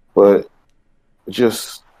 but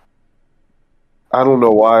just I don't know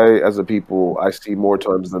why as a people I see more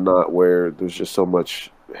times than not where there's just so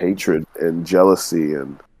much hatred and jealousy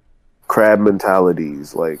and crab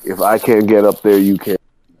mentalities. Like, if I can't get up there, you can't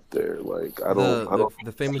get there. Like, I don't.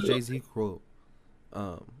 The famous Jay-Z quote,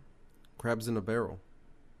 "Crabs in a barrel."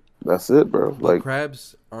 That's it, bro. But Like,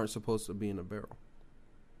 crabs aren't supposed to be in a barrel.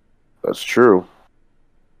 that's true.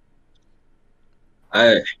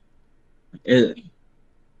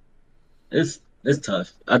 It's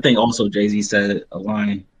tough. I think also Jay-Z said a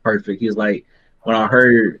line perfect. He was like, when I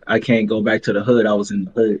heard I can't go back to the hood, I was in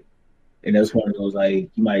the hood. And that's one of those, like,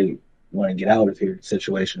 you might want to get out of here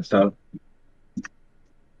situation. So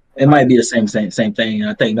it might be the same thing. And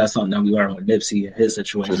I think that's something that we learned with Nipsey and his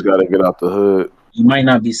situation. Just gotta get out the hood. You might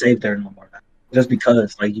not be safe there no more. Just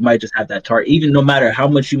because, like, you might just have that target. Even no matter how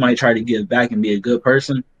much you might try to give back and be a good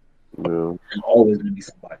person, Yeah. there's always going to be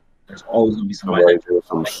somebody. There's always going to be somebody. Somebody doing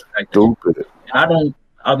some stupid. And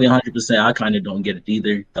I'll be 100%. I kind of don't get it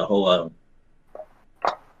either. The whole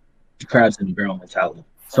crabs in the barrel mentality.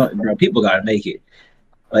 So, bro, people got to make it.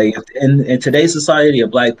 Like, in today's society, a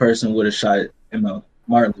black person would have shot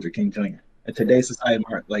Martin Luther King Jr. In today's society,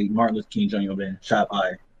 Martin Luther King Jr. would have been shot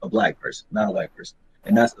by a black person, not a white person.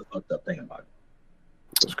 And that's the fucked up thing about it.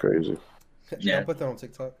 That's crazy. Yeah. I'll put that on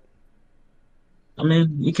TikTok. I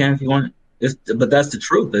mean, you can if you want. But that's the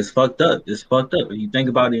truth. It's fucked up. It's fucked up. If you think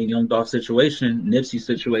about it, in Young Dolph situation, Nipsey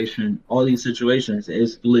situation, all these situations,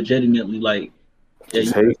 it's legitimately like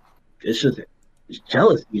It's hate. It's just it's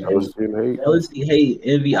jealousy. Jealousy, hate,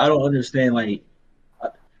 envy. I don't understand. Like,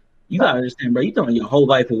 you gotta understand, bro. You throwing your whole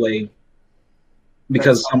life away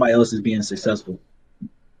because somebody else is being successful.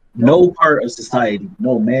 No part of society,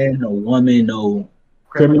 no man, no woman, no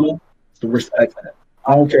criminal, to respect that.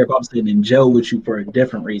 I don't care if I'm sitting in jail with you for a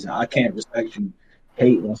different reason. I can't respect you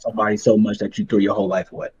hating on somebody so much that you threw your whole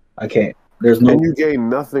life away. I can't. There's no. And you gain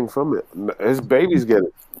nothing from it. His babies get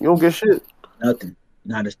it. You don't get shit. Nothing.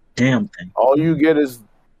 Not a damn thing. All you get is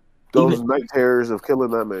those night terrors of killing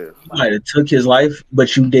that man. You might have took his life,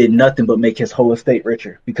 but you did nothing but make his whole estate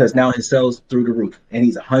richer because now his sales through the roof, and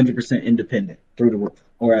he's 100% independent through the roof.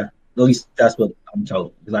 Or at least that's what I'm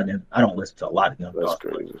told. Because I don't listen to a lot of them. That's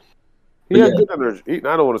crazy. He had good energy.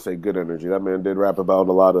 I don't want to say good energy. That man did rap about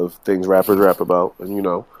a lot of things rappers rap about,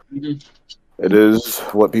 and it is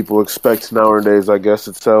what people expect nowadays. I guess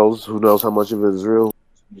it sells. Who knows how much of it is real?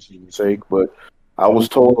 Sake, but I was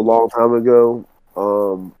told a long time ago,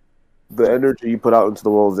 the energy you put out into the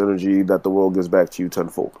world is energy that the world gives back to you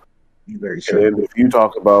tenfold. Very true. And if you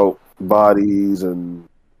talk about bodies and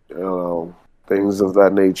things of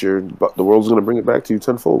that nature, but the world's going to bring it back to you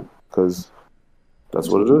tenfold because that's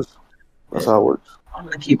what it is. That's how it works. I'm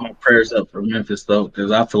gonna keep my prayers up for Memphis though,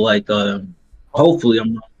 because I feel like hopefully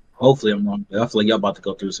I'm Hopefully I'm wrong, but I feel like y'all about to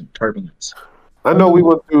go through some turbulence. I know we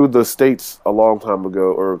went through the states a long time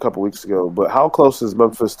ago or a couple weeks ago, but how close is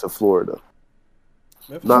Memphis to Florida?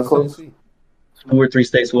 Memphis, Not close? Tennessee. We're 3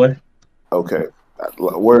 states away. Okay.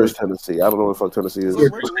 Where is Tennessee? I don't know what the fuck Tennessee is. It's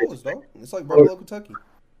like where you was, though. It's like Buffalo, Kentucky.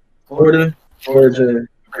 Florida, Georgia, I'm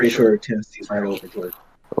pretty sure Tennessee's right over Georgia.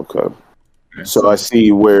 Okay. So I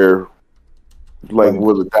see where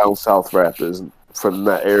the down south rap is from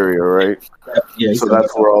that area, right? Yeah. So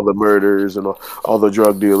that's where all the murders and all the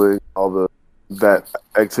drug dealing, that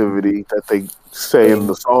activity that they say in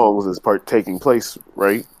the songs is taking place,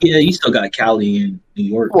 right? Yeah, you still got Cali and New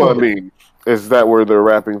York. Well, I mean, is that where the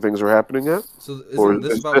rapping things are happening at? So Or isn't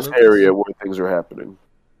this is about this Memphis? area where things are happening?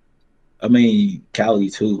 I mean, Cali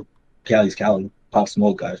too. Cali's Cali. Pop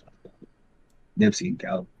Smoke guys. Nipsey and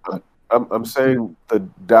Cali. I'm saying the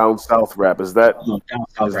down south rap, is that Down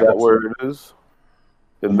south is rap. that where it is?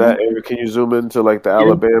 In that area, can you zoom into like the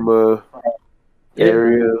Alabama Yeah.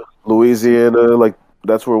 area, Louisiana, like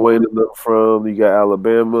that's where Wayne and them from. You got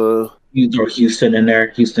Alabama, You throw Houston in there.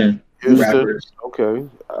 Houston rappers. Okay,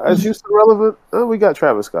 is Houston relevant? We got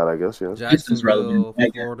Travis Scott, I guess. Yeah, Houston's relevant.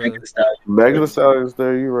 Jacksonville, Megan Florida. Thee Stallion. Megan Thee Stallion's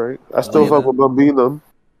there. You're right. I still Atlanta. fuck with Bambino.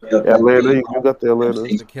 Yep. Atlanta, you got the Atlanta.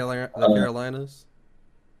 The Carolinas.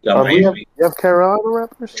 Yeah, You Miami. have Carolina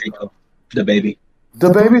rappers. Jacob, the baby. The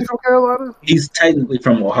baby's from Carolina. He's technically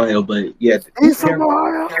from Ohio, but yeah, He's from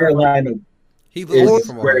Ohio. Carolina He looks is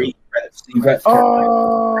from where Ohio. he reps. He reps Carolina.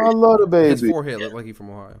 Oh, I love the His baby. forehead looked like he's from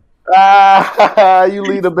Ohio. Ah, you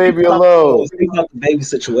leave the baby alone. Speaking about the baby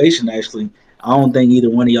situation, actually, I don't think either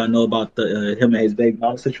one of y'all know about the him and his baby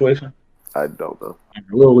mama situation. I don't know.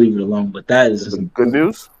 We'll leave it alone, but that is Is it good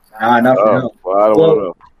news? not for now. Well, I don't Well,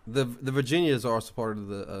 know. The Virginias are also part of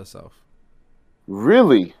the South.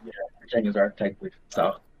 Really? Virginia's are technically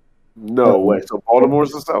south. No way. So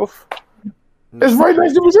Baltimore's the South? It's right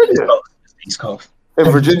next to Virginia. East Coast.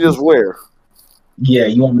 And Virginia's where? Yeah,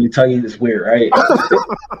 you want me to tell you this weird, right?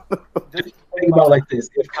 Just think about it like this: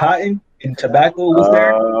 if cotton and tobacco was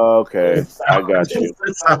there, Okay. I got you. It's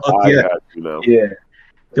the South. I Yeah, got you now. yeah,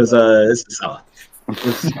 because it's the South.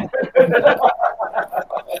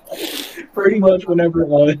 Pretty much whenever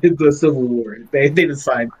the Civil War, they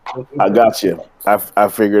decided. I got you. I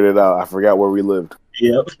figured it out. I forgot where we lived.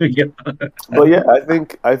 Yep. Yep. But yeah,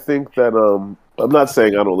 I think that I'm not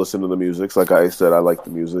saying I don't listen to the music. Like I said, I like the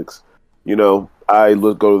musics. You know, I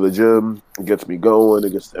go to the gym. It gets me going.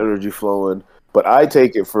 It gets the energy flowing. But I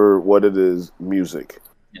take it for what it is, music.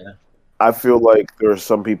 Yeah. I feel like there are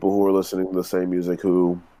some people who are listening to the same music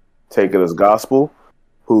who take it as gospel,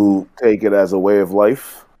 who take it as a way of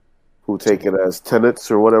life, who take it as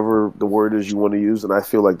tenets or whatever the word is you want to use. And I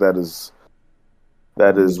feel like that is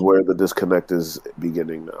where the disconnect is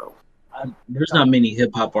beginning now. There's not many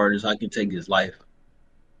hip hop artists I can take his life.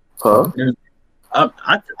 Huh?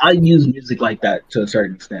 I use music like that to a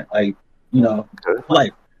certain extent, like Okay.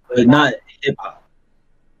 like, but not hip hop.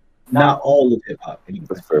 Not all of hip hop.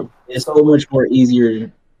 That's fair. It's so much more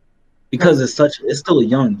easier because it's still a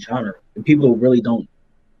young genre, and people really don't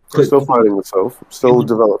It's still finding itself, still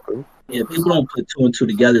developing. Yeah, people don't put two and two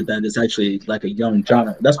together that it's actually like a young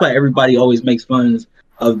genre. That's why everybody always makes fun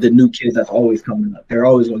of the new kids that's always coming up. They're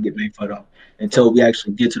always going to get made fun of until we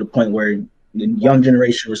actually get to the point where the young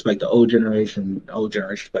generation respect the old generation, the old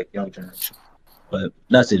generation respect the young generation. But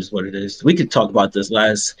that's just what it is. We could talk about this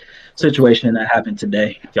last situation that happened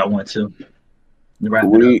today if y'all want to. Wrap it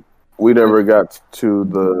up. We never got to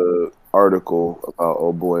the article about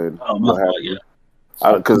old boy and Oh, my fault, yeah.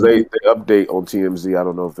 because they update on TMZ. I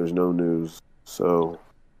don't know if there's no news, so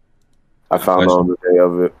I found out on the day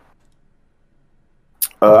of it.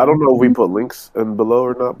 I don't know if we put links in below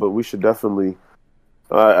or not, but we should definitely.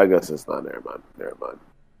 I guess it's not. Never mind.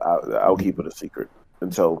 I'll keep it a secret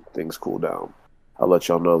until things cool down. I'll let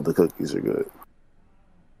y'all know if the cookies are good.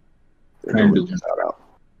 Shout out.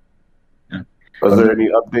 Yeah. Was there any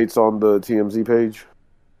updates on the TMZ page?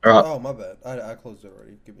 Oh, my bad. I closed it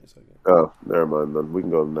already. Give me a second. Oh, never mind then. We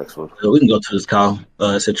can go to the next one. We can go to this Kyle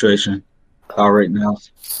situation. Kyle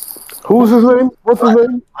Rittenhouse. Who's his name? What's his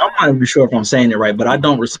name? I'm not even sure if I'm saying it right, but I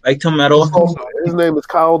don't respect him at all. His name is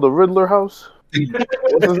Kyle the Riddler House.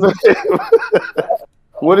 What's his name?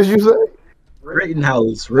 What did you say?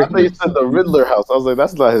 Rittenhouse. I thought you said the Riddler House. I was like,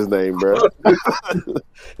 that's not his name, bro.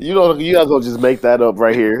 You guys don't just make that up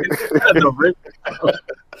right here.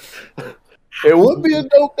 It would be a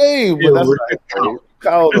dope name, but that's not his name.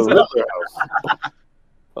 Kyle the Riddler House.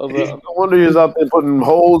 I was like, no wonder he was out there putting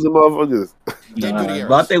holes in motherfuckers.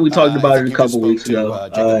 But I think we talked about it a couple weeks ago.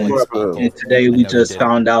 And today we just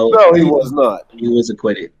found out No, he was not. he was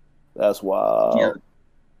acquitted. That's wild. Yeah.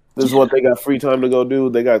 This is what they got free time to go do.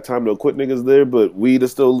 They got time to quit niggas there, but weed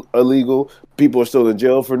is still illegal. People are still in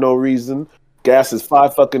jail for no reason. Gas is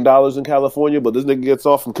 $5 in California, but this nigga gets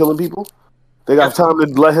off from killing people. They got time to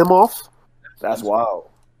let him off. That's wild.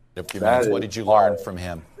 What did you learn from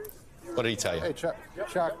him? What did he tell you? Hey, Chuck.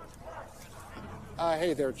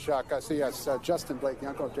 Hey there, Chuck. So yes, Justin Blake, the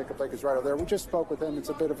uncle of Jacob Blake, is right over there. We just spoke with him. It's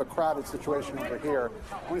a bit of a crowded situation over here.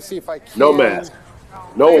 I want to see if I can. No mask.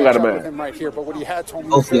 No one got a mask. Him right here, but what he had told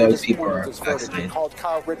me Hopefully was those people are this verdict. He vaccinated. called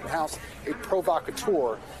Kyle Rittenhouse a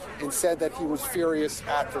provocateur and said that he was furious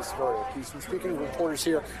at this verdict. He's been speaking to reporters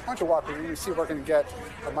here. Why don't you walk with me and see if we're going to get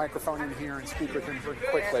a microphone in here and speak with him very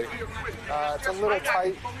quickly. It's a little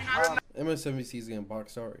tight. MSNBC is getting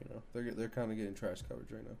boxed out right now. They're kind of getting trash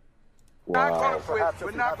coverage right now. Wow.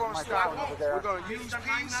 We're not going to stop. We're going to use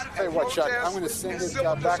peace. Tell you what, Chuck, I'm going to send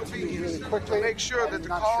it back to you really quickly. Make sure that the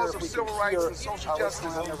cause of civil rights and social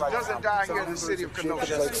justice doesn't die here in the city of Kenosha.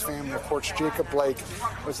 Jacob Blake's family reports Jacob Blake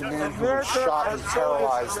was a man who was shot and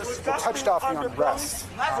paralyzed. It touched off the unrest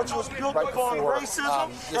Which was built right upon before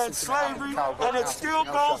racism this and slavery, and it still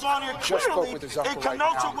goes on here just spoke clearly with his in uncle right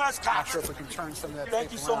Kenosha, now. Not Wisconsin. sure if we can turn some of that Thank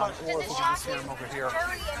tape you so around, much. or if we can just hear him over here.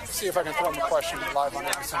 See if I can throw him a question live on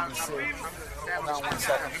MSNBC. Hold on 1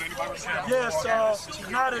 second. Yes,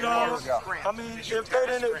 not at all. I mean, if they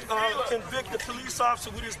didn't convict the police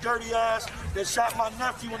officer with his dirty ass that shot my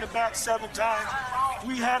nephew in the back 7 times,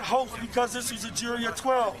 we had hope because this was a jury of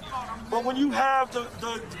 12. But when you have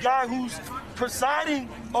the guy who's presiding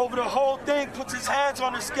over the whole thing puts his hands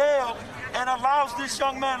on the scale and allows this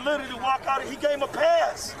young man literally to walk out, he gave him a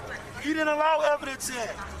pass. He didn't allow evidence in.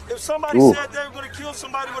 If somebody said they were going to kill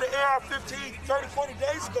somebody with an AR-15 30, 40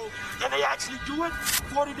 days ago, and they actually do it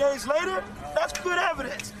 40 days later, that's good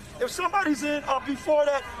evidence. If somebody's in before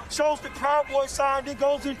that shows the Proud Boy sign, then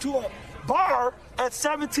goes into a bar at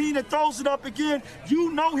 17 and throws it up again,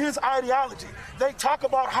 you know his ideology. They talk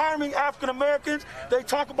about harming African Americans, they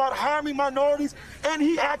talk about harming minorities, and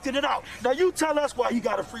he acted it out. Now you tell us why he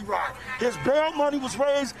got a free ride. His bail money was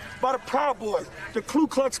raised by the Proud Boys, the Ku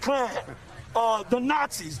Klux Klan, the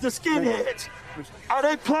Nazis, the skinheads. Are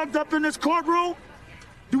they plugged up in this courtroom?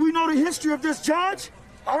 Do we know the history of this judge?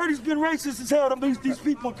 I heard he's been racist as hell to these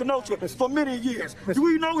people in Kenosha for many years. Do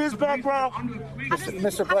we know his background?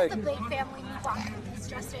 Mr. Blake. The Blake family move on from this,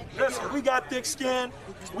 Justin? Listen, we got thick skin.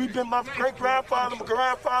 We've been my great-grandfather, my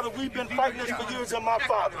grandfather. We've been fighting this for years, and my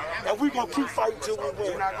father. And we're going to keep fighting till we win.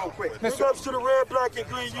 We're not going to quit. Big ups to the red, black, and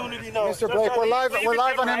green unity now. Mr. Blake, we're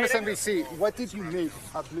live on MSNBC. What did you make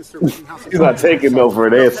of Mr. Rittenhouse? He's not taking no for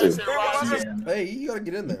an answer. Hey, you gotta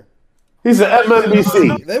get in there. He's an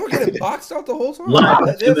MSNBC. They were getting boxed out the whole time. Wow.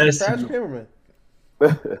 They have some trash cameraman. You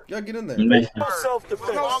gotta get in there. Man,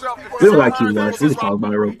 Self-defense. we look like he was. We can talk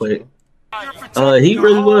about it real quick. He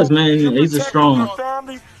really was, man. He's a strong.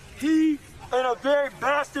 Family. He, in a very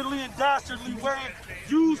bastardly and dastardly way,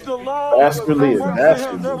 used the law. Dastardly and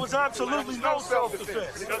dastardly. There was absolutely no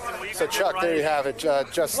self-defense. So, Chuck, there you have it.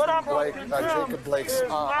 Justin Blake, Jacob Blake's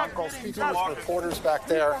uncle, speaking with reporters back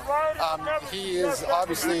there. He is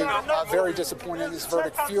obviously very disappointed in this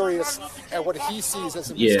verdict, furious at what he sees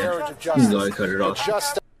as a miscarriage of justice. He's already cut it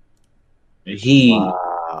off.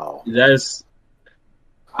 Wow. That's.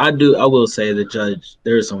 I will say the judge.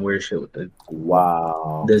 There's some weird shit with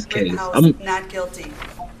this case. I'm not guilty.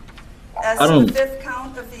 As I to don't- the fifth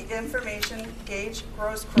count of the information, Gage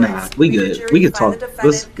Gross Price. Nah, we good. jury We could find talk. the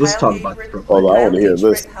defendant, Let's Kyle talk about H. this. Hold on, I want to hear H.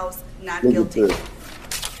 this. Rittenhouse, not Look at guilty. this.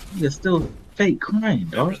 You're still fake crime,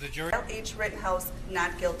 dog. Kyle H. Rittenhouse,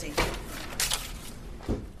 not guilty.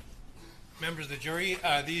 Members of the jury,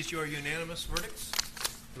 are these your unanimous verdicts?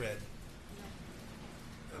 Read.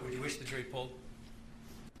 Would you wish the jury polled?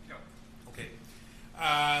 No. Okay.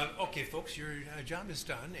 Okay, folks, your job is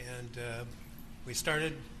done, and we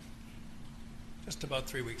started just about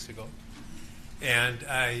 3 weeks ago. And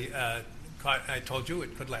I told you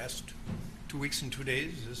it could last 2 weeks and 2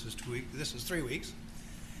 days. This is 2 weeks. This is 3 weeks.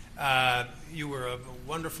 You were a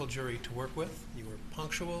wonderful jury to work with. You were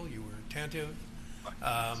punctual. You were attentive.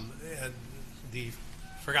 And the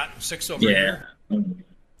forgotten six over here.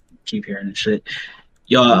 Keep hearing this shit.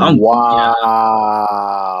 Yo, I'm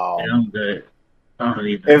Wow. Yeah, I'm good. I don't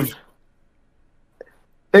even.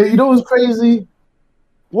 And you know what's crazy?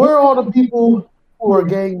 Where are all the people who are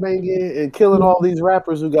gangbanging and killing all these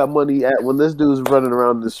rappers who got money at when this dude's running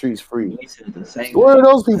around the streets free? Where are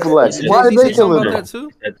those people at? Why are they killing them? Said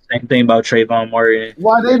the same thing about Trayvon Martin.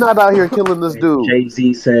 Why they not out here killing this dude?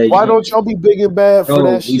 Jay-Z said. Why don't y'all be big and bad for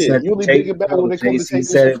that he shit? said- You only big and bad when they come to Jay-Z take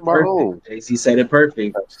this said shit it from our home. perfect. Jay-Z said it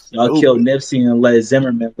perfect. Y'all Stupid. killed Nipsey and let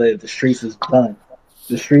Zimmerman live. The streets is done.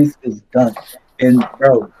 The streets is done. And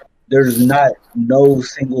bro, there's not no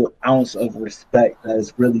single ounce of respect that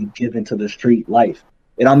is really given to the street life.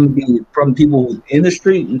 And I'm gonna be from people who's in the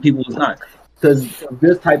street and people who's not, because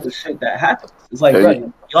this type of shit that happens. It's like,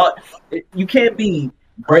 bro, y'all, you can't be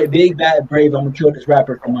big, bad, brave. I'm gonna kill this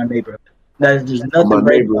rapper from my neighborhood. There's nothing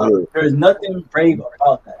brave about it. There's nothing brave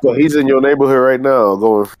about that. So he's in your neighborhood right now,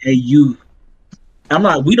 going. Hey, you. I'm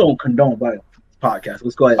not. We don't condone violence. Podcast.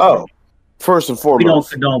 Let's go ahead. Oh, first and foremost, we don't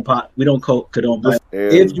condone pot. We don't condone violence.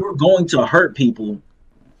 If you're going to hurt people,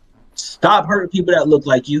 stop hurting people that look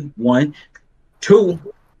like you. 1, 2.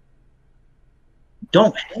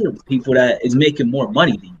 Don't hate people that is making more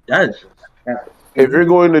money than you. That is. If you're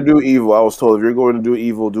going to do evil, I was told if you're going to do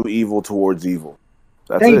evil towards evil.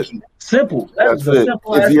 That's Thank you. Simple. That's it.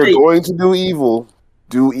 Simple. If you're going to do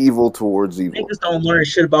evil towards evil. Niggas don't learn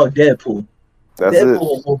shit about Deadpool. That's Deadpool it. a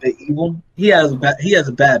little bit evil. He has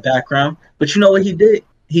a bad background, but you know what he did?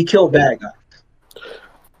 He killed bad guys.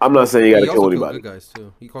 I'm not saying you got to kill anybody. Good guys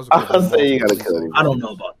too. I'm not saying you got to kill anybody. I don't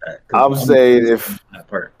know about that. I'm saying if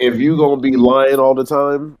you're gonna be lying all the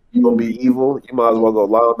time, you're gonna be evil. You might as well go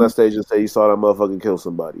lie on that stage and say you saw that motherfucker kill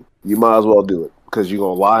somebody. You might as well do it because you're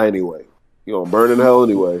gonna lie anyway. You're gonna burn in hell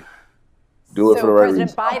anyway. Do it for the right reason.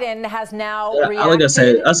 President Biden has now reacted. Like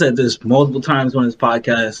I said this multiple times on this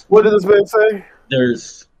podcast. What did this man say?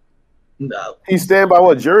 There's he stand by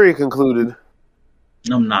what jury concluded.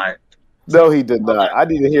 I'm not. No, he did not. I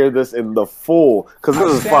need to hear this in the full because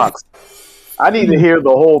this is Fox. I need to hear the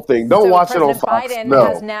whole thing. Don't watch it on Fox. Biden no.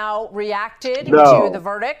 has now reacted to the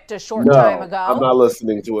verdict a short time ago. I'm not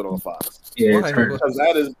listening to it on Fox. Yeah, because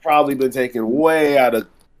that has probably been taken way out of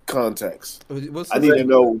context. I need to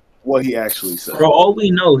know what he actually said. For all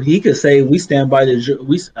we know, he could say we stand by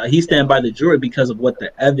the he stand by the jury because of what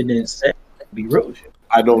the evidence said. Be real shit.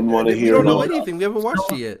 I don't want to hear. We don't know anything. We haven't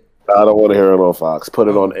watched it yet. I don't want to hear it on Fox. Put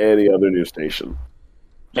it on any other news station.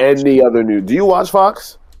 Any other news. Do you watch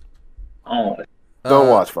Fox? Oh, don't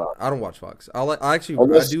watch Fox. I don't watch Fox. I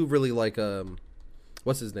do really like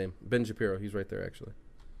what's his name? Ben Shapiro. He's right there actually.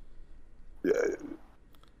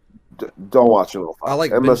 Don't watch it on Fox. I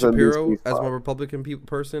like Ben Shapiro as my Republican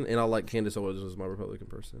person, and I like Candace Owens as my Republican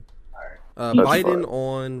person. Biden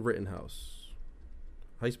on Rittenhouse.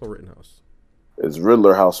 How you spell Rittenhouse? It's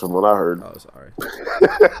Riddler House from what I heard. Oh, sorry.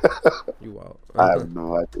 You wild. I have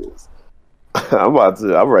no idea.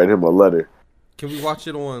 I'm writing him a letter. Can we watch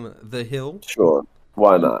it on The Hill? Sure.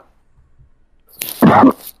 Why not?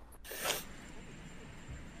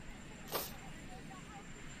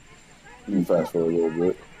 You fast forward a little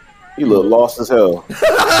bit. He look lost as hell.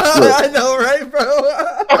 I know, right, bro?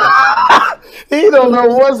 He don't know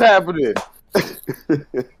what's happening.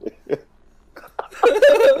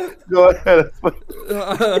 Go ahead.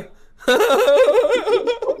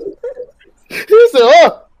 He said,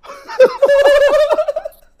 "Oh."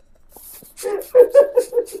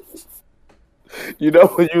 You know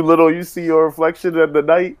when you see your reflection at the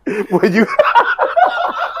night when you.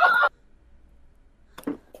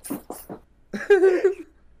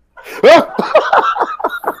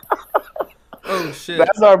 Oh shit!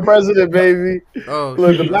 That's our president, baby. Oh,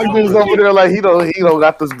 look, the black dude's over there like he don't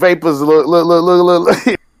got this vapors. Look.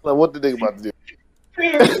 Like, what the nigga about to do? I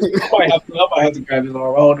might have to grab his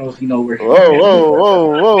arm. I don't know if you know where.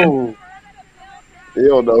 Whoa! You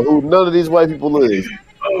don't know who none of these white people is.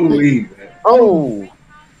 Holy. Oh.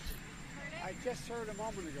 I just heard a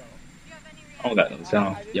moment ago. I don't got no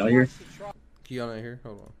sound. Y'all hear? Can y'all not hear?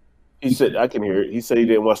 Hold on. He said, I can hear it. He said he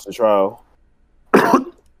didn't watch the trial.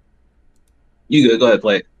 You good? Go ahead,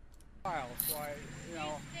 play it.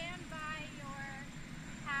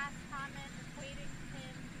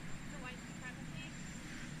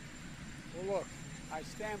 Well, look, I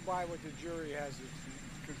stand by what the jury has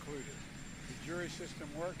concluded. The jury system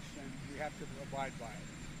works, and we have to abide by it.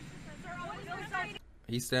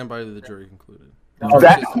 He stand by the jury concluded.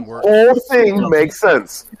 That whole thing makes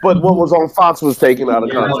sense, but what was on Fox was taken out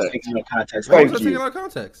of context. Thank you. Out of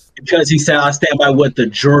context? Because he said I stand by what the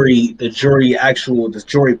jury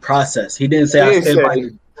process. He didn't say I stand by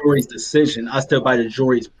the jury's decision. I stand by the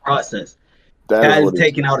jury's process. That is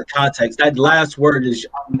taken out of context. That last word is,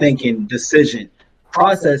 I'm thinking, decision.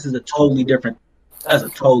 Process is a totally different. That's a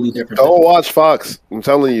totally different. Don't watch Fox. I'm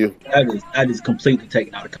telling you. That is completely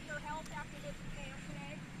taken out of context.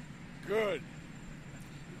 Good.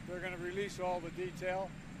 They're going to release all the detail.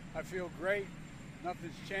 I feel great.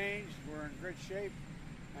 Nothing's changed. We're in great shape.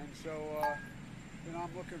 And so,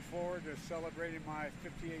 I'm looking forward to celebrating my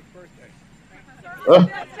 58th birthday.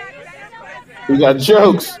 We got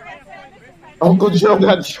jokes. Uncle Joe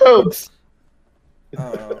got jokes.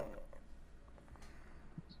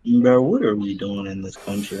 Bro, what are we doing in this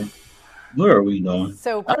country? What are we doing?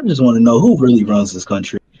 So I just want to know who really runs this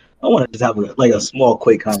country. I want to just have a small,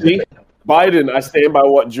 quick conversation. Biden, I stand by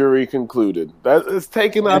what jury concluded. That is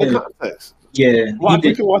taken out of context. Yeah,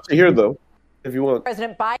 you can watch it here though, if you want.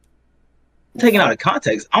 President Biden. Taken out of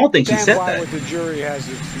context. I don't think she said that. What the jury has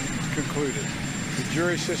concluded. The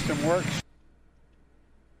jury system works.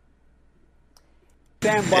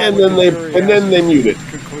 And then they muted.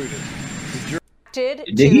 Did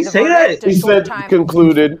he say that? He said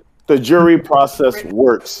concluded. The jury process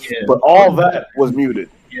works, but all that was muted.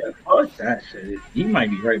 Yeah, fuck that shit. You might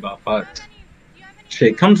be right about Fox.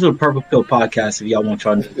 Shit, come to the Purple Pill podcast if y'all want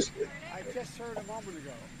y'all news. I just heard a moment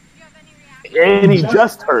ago. And he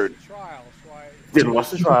just heard. Didn't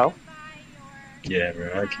watch the trial. Yeah,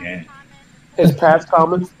 bro, I can't. His past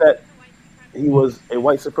comments that he was a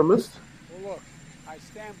white supremacist. Well, look, I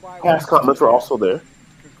stand by. Past comments were also there.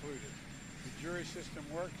 Concluded. The jury system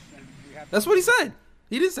works, and we have. That's what he said.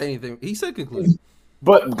 He didn't say anything. He said conclusion.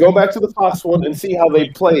 But go back to the Fox one and see how they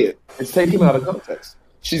play it. It's taken out of context.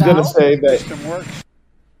 She's going to say that. System works.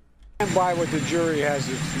 Stand by what the jury has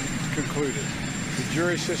concluded. The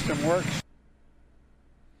jury system works.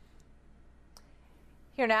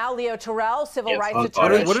 Here now, Leo Terrell, civil rights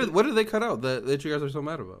attorney. What did they cut out that you guys are so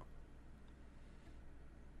mad about?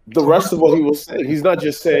 The rest of what he was saying. He's not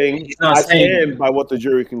just saying, I stand by what the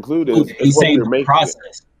jury concluded. He's saying the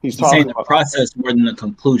process. He's saying the process more than the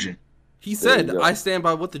conclusion. He said, I stand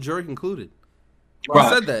by what the jury concluded. He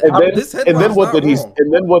Right. said that. And then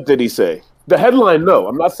what did he say? The headline, no.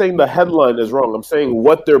 I'm not saying the headline is wrong. I'm saying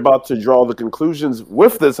what they're about to draw the conclusions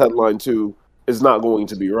with this headline to is not going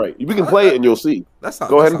to be right. We can play it and you'll see. That's not.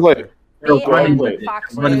 Go ahead and play it. Go ahead and play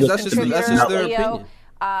it. That's just their opinion.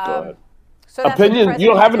 So that's opinion? what the You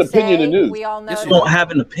don't have an president opinion in news. We all know You don't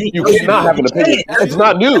have an opinion. You cannot have an opinion. It's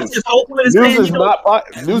not news. News is not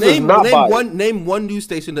biased. Name one news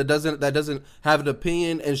station that doesn't have an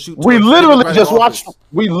opinion and shoot. We literally just watched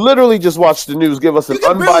the news give us an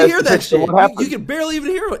unbiased depiction of what happened. You can barely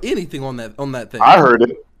even hear anything on that thing. I heard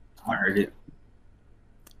it.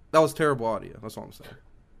 That was terrible audio. That's all I'm saying.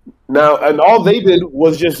 Now, and all they did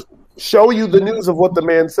was just show you the news of what the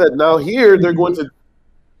man said. Now here they're going to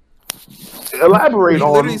elaborate on.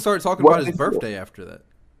 He literally started talking about his birthday after that.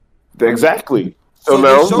 Exactly. So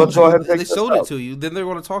now let's go ahead and take they showed it to you. Then they're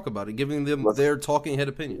going to talk about it, giving them their talking head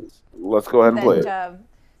opinions. Let's go ahead and play it.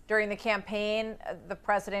 During the campaign, the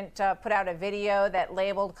president put out a video that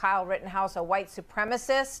labeled Kyle Rittenhouse a white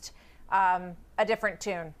supremacist. A different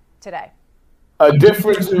tune today. A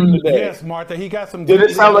different tune today. Yes, Martha. He got some. Did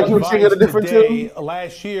it sound like he was singing a different tune?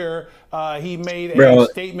 Last year, he made Bro, a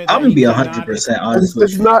statement. I'm gonna be 100% honest.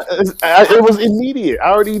 It's not. It was immediate. I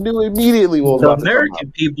already knew immediately what was the about to come American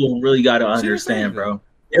out. people really got to understand, bro.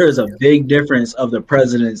 There is a big difference of the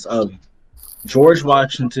presidents of George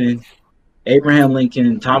Washington, Abraham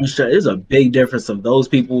Lincoln, Thomas Jefferson. There's a big difference of those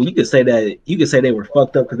people. You could say that. You could say they were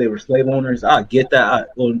fucked up because they were slave owners. I get that.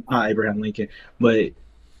 Well, not Abraham Lincoln, but.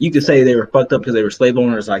 You could say they were fucked up because they were slave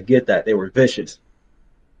owners. I get that. They were vicious.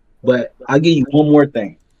 But I'll give you one more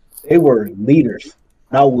thing. They were leaders.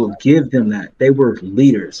 I will give them that. They were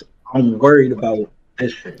leaders. I'm worried about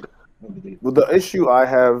this shit. Well, the issue I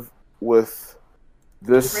have with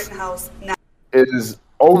this is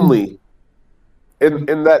only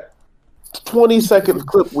in that 20-second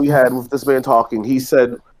clip we had with this man talking, he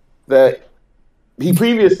said that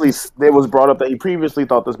it was brought up that he previously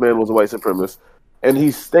thought this man was a white supremacist. And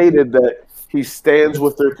he stated that he stands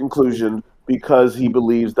with their conclusion because he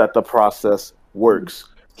believes that the process works.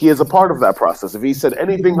 He is a part of that process. If he said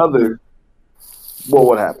anything other, well,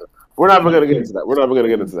 what happened? We're not even going to get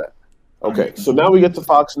into that. Okay, so now we get to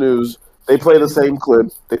Fox News. They play the same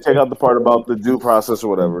clip. They take out the part about the due process or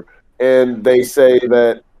whatever. And they say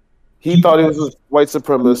that he thought he was a white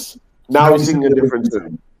supremacist. Now he's singing a different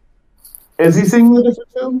tune. Is he singing a different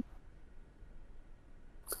tune?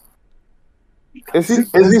 Is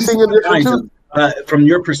he singing a different tune? From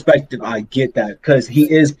your perspective, I get that because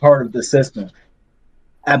he is part of the system.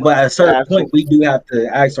 But at a certain point, we do have to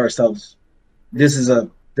ask ourselves: this is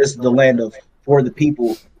the land of for the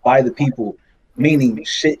people, by the people. Meaning,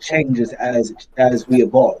 shit changes as we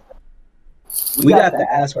evolve. We have to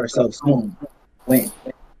ask ourselves when,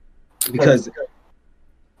 because,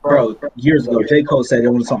 bro, years ago, J. Cole said it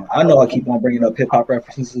on a song. I know I keep on bringing up hip hop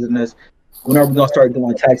references in this. When are we gonna start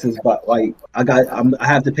doing taxes? But like, I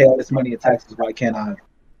have to pay all this money in taxes. Why can't I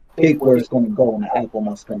pick where it's going to go on the app on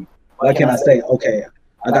my screen? Why can't I say, okay,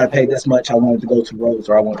 I gotta pay this much? I want it to go to roads,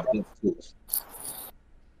 or I want it to go to schools?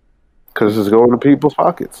 Because it's going to people's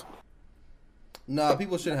pockets. Nah,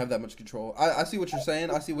 people shouldn't have that much control. I see what you're saying.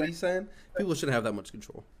 I see what he's saying. People shouldn't have that much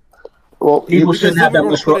control. Well, people shouldn't have that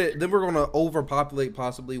much. Then we're going to overpopulate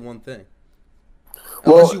possibly one thing.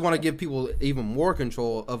 Unless you want to give people even more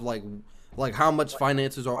control of like how much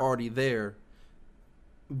finances are already there.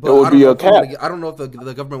 But it would be a cap. I don't know if the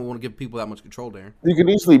government will want to give people that much control there. You can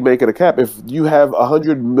easily make it a cap. If you have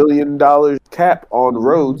 $100 million cap on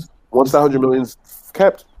roads, once that $100 million is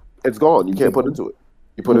capped, it's gone. You can't put into it.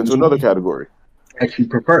 You put it into another category. Actually,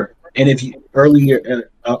 prefer. And if you early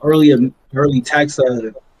tax,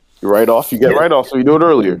 you write off. You get write off, so you do it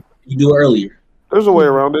earlier. You do it earlier. There's a way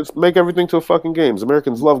around it. Make everything to fucking games.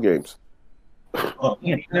 Americans love games. Oh,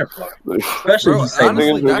 yeah, never. Especially Bro,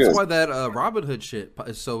 honestly, that's why that Robinhood shit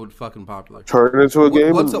is so fucking popular. Turn it into a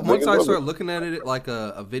game. Once I start looking at it like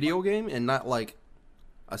a video game and not like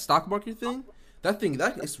a stock market thing, that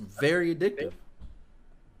is very addictive.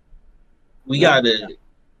 We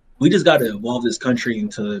just gotta evolve this country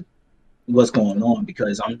into what's going on,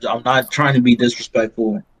 because I'm not trying to be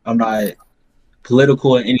disrespectful. I'm not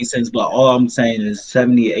political in any sense, but all I'm saying is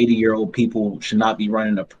 70, 80-year-old people should not be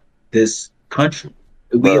running this country.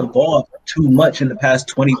 We evolved too much in the past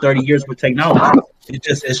 20, 30 years with technology.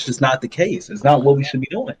 It's just not the case. It's not what we should be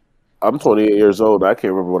doing. I'm 28 years old. I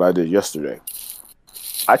can't remember what I did yesterday.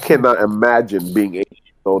 I cannot imagine being 8 years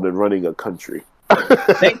old and running a country.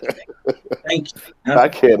 Thank you. I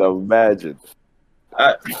can't imagine.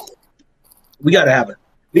 We have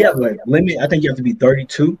like a limit. I think you have to be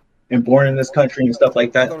 32 and born in this country and stuff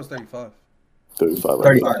like that. I thought it was 35.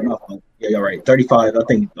 35. Yeah, you're right. 35. I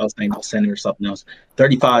think I was thinking about Senate or something else.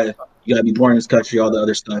 35. You gotta be born in this country. All the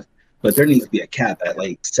other stuff. But there needs to be a cap at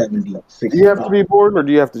like 70, 60. Do you have to be born, or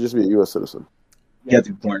do you have to just be a U.S. citizen? You have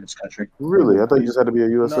to be born in this country. Really? I thought you just had to be a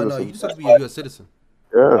U.S. citizen. No, you just have to be a U.S. citizen.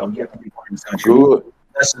 Yeah. You have to be born in this country. Good.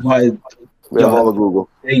 That's why we have all of Google.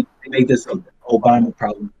 They made this an Obama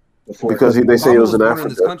problem before. Because they say it was in Africa. In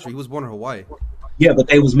this country. He was born in Hawaii. Yeah, but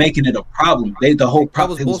they was making it a problem. The whole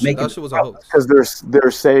problem was making that shit was a hoax. Because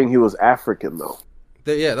they're saying he was African though.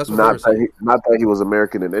 Yeah, that's what they're saying. Not that he was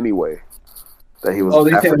American in any way. That he was. Oh,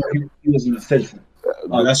 they said African. he was an citizen.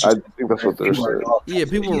 Oh, that's I think that's what they're saying. Yeah,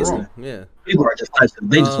 people are wrong. Yeah, people are just touching.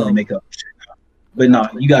 They just want to make up shit. But no,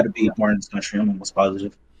 you got to be born in this country. I'm almost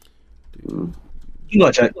positive. You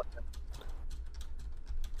go check.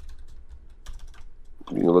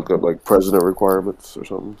 You can look up like president requirements or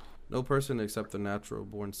something. No person except a natural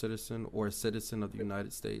born citizen or a citizen of the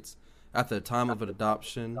United States at the time of an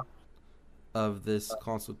adoption of this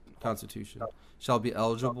Constitution shall be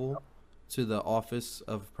eligible to the office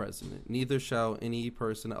of president. Neither shall any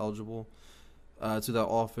person eligible to the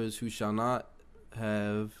office who shall not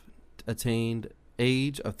have attained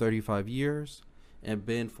age of 35 years and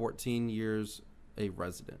been 14 years a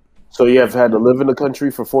resident. So you have had to live in the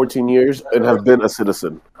country for 14 years and have been a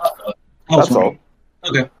citizen. That's all.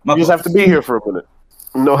 Okay. You just have to be here for a minute.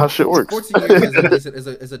 You know how shit works. 14 years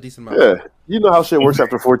is a decent amount. Yeah. You know how shit works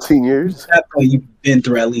after 14 years. At that point, you've been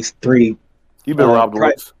through at least 3. You've been robbed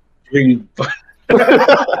once. 3.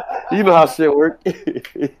 You know how shit works.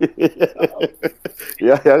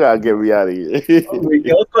 Yeah, y'all gotta get me out of here. Let's go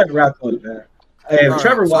ahead and wrap up, man. Hey, if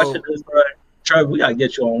Trevor watching this, bro, Trevor, we gotta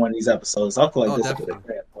get you on one of these episodes. I feel like this is a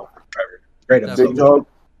great episode. Big Dog,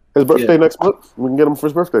 his birthday next month. We can get him for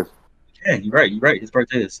his birthday. Yeah, you're right. His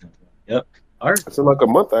birthday is. Yep. All right. It's in like a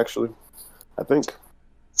month, actually. I think.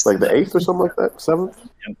 It's like the 8th or something like that. 7th.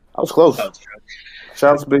 Yep. I was close.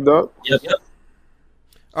 Shout out to Big Dog. Yep.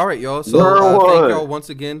 All right, y'all. So thank y'all once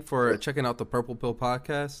again for checking out the Purple Pill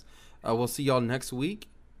Podcast. We'll see y'all next week.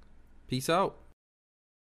 Peace out.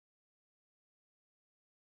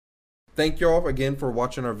 Thank y'all again for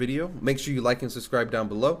watching our video. Make sure you like and subscribe down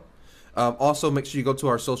below. Also, make sure you go to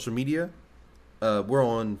our social media. We're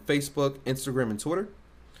on Facebook, Instagram, and Twitter.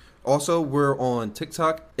 Also, we're on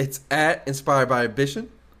TikTok. It's at Inspired by Ambition.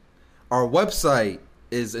 Our website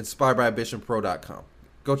is inspiredbyambitionpro.com.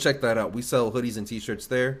 Go check that out. We sell hoodies and t-shirts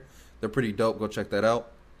there. They're pretty dope. Go check that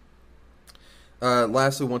out.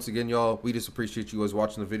 Lastly, once again, y'all, we just appreciate you guys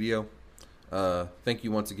watching the video. Thank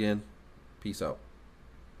you once again. Peace out.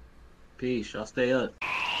 Peace. Y'all stay up.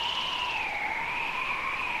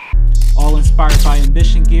 All inspired by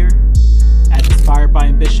ambition gear at Inspired by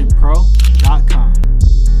Ambition Pro.